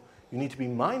watchful. You need to be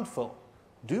mindful.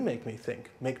 Do make me think,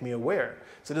 make me aware.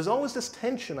 So there's always this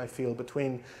tension, I feel,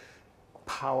 between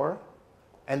power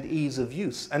and ease of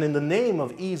use. And in the name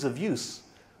of ease of use,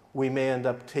 we may end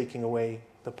up taking away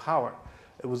the power.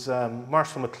 It was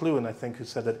Marshall McLuhan, I think, who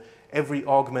said that every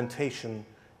augmentation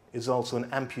is also an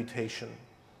amputation.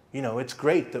 It's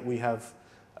great that we have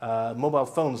mobile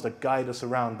phones that guide us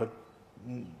around, but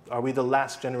are we the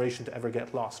last generation to ever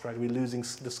get lost, right? Are we losing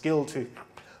the skill to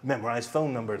memorize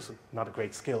phone numbers. Not a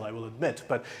great skill, I will admit,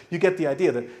 but you get the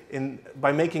idea that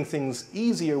by making things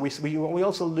easier, we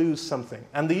also lose something.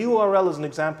 And the URL is an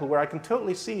example where I can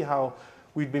totally see how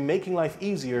we'd be making life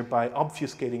easier by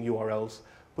obfuscating URLs,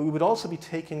 but we would also be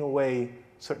taking away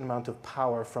a certain amount of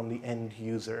power from the end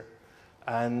user.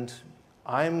 And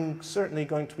I'm certainly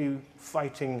going to be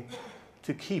fighting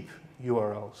to keep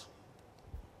URLs.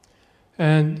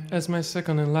 And as my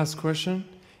second and last question,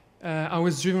 I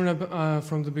was driven up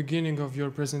from the beginning of your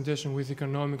presentation with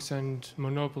economics and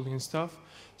monopoly and stuff.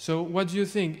 So what do you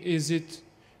think? Is it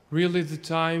really the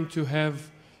time to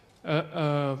have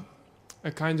a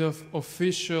kind of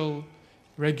official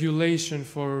regulation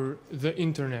for the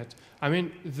internet? I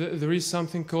mean, there is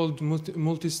something called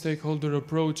multi-stakeholder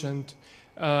approach and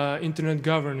internet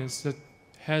governance that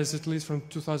has, at least from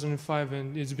 2005,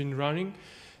 and it's been running,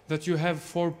 that you have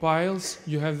 4 piles.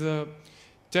 You have the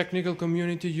technical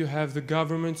community, you have the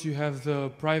government, you have the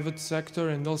private sector,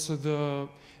 and also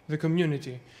the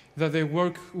community, that they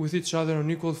work with each other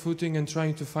on equal footing and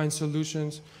trying to find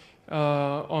solutions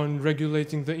on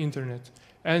regulating the internet.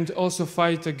 And also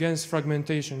fight against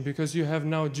fragmentation, because you have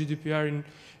now GDPR in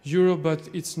Europe, but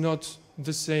it's not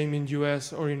the same in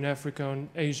US or in Africa and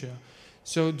Asia.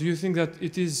 So do you think that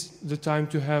it is the time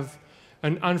to have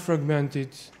an unfragmented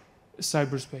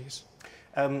cyberspace?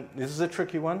 This is a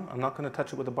tricky one. I'm not going to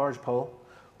touch it with a barge pole,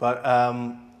 but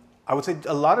I would say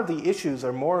a lot of the issues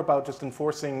are more about just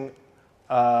enforcing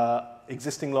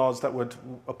existing laws that would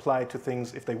apply to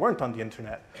things if they weren't on the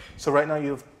internet. So right now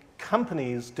you have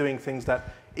companies doing things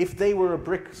that if they were a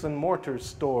bricks and mortar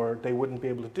store, they wouldn't be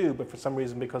able to do, but for some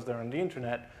reason, because they're on the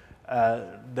internet,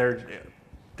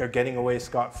 they're getting away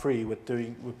scot-free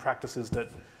with practices that,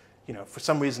 you know, for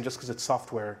some reason, just because it's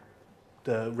software,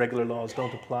 the regular laws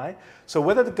don't apply. So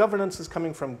whether the governance is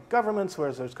coming from governments,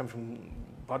 whether it's coming from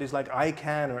bodies like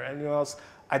ICANN or anyone else,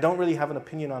 I don't really have an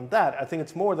opinion on that. I think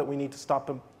it's more that we need to stop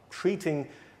treating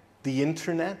the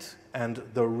internet and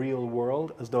the real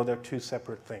world as though they're 2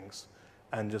 separate things,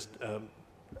 and just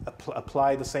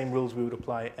apply the same rules we would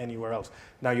apply anywhere else.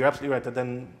 Now, you're absolutely right that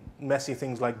then messy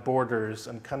things like borders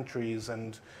and countries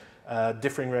and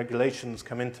differing regulations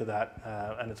come into that,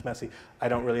 and it's messy. I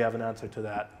don't really have an answer to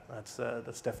that.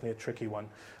 That's definitely a tricky one.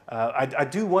 I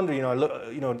do wonder,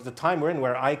 the time we're in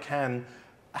where I can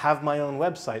have my own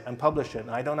website and publish it,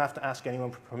 and I don't have to ask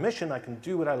anyone for permission. I can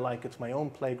do what I like. It's my own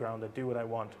playground. I do what I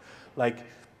want. Like,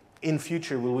 in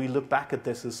future, will we look back at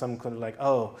this as some kind of like,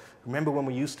 oh, remember when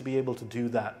we used to be able to do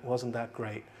that? Wasn't that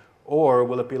great? Or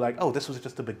will it be like, oh, this was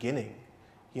just the beginning?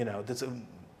 You know,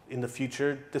 in the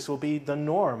future, this will be the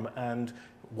norm. And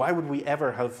why would we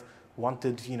ever have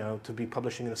wanted, to be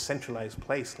publishing in a centralized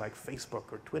place like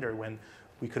Facebook or Twitter when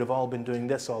we could have all been doing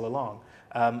this all along?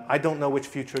 I don't know which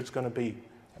future it's going to be.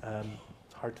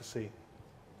 It's hard to see.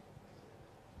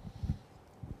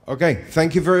 Okay,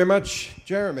 thank you very much,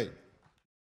 Jeremy.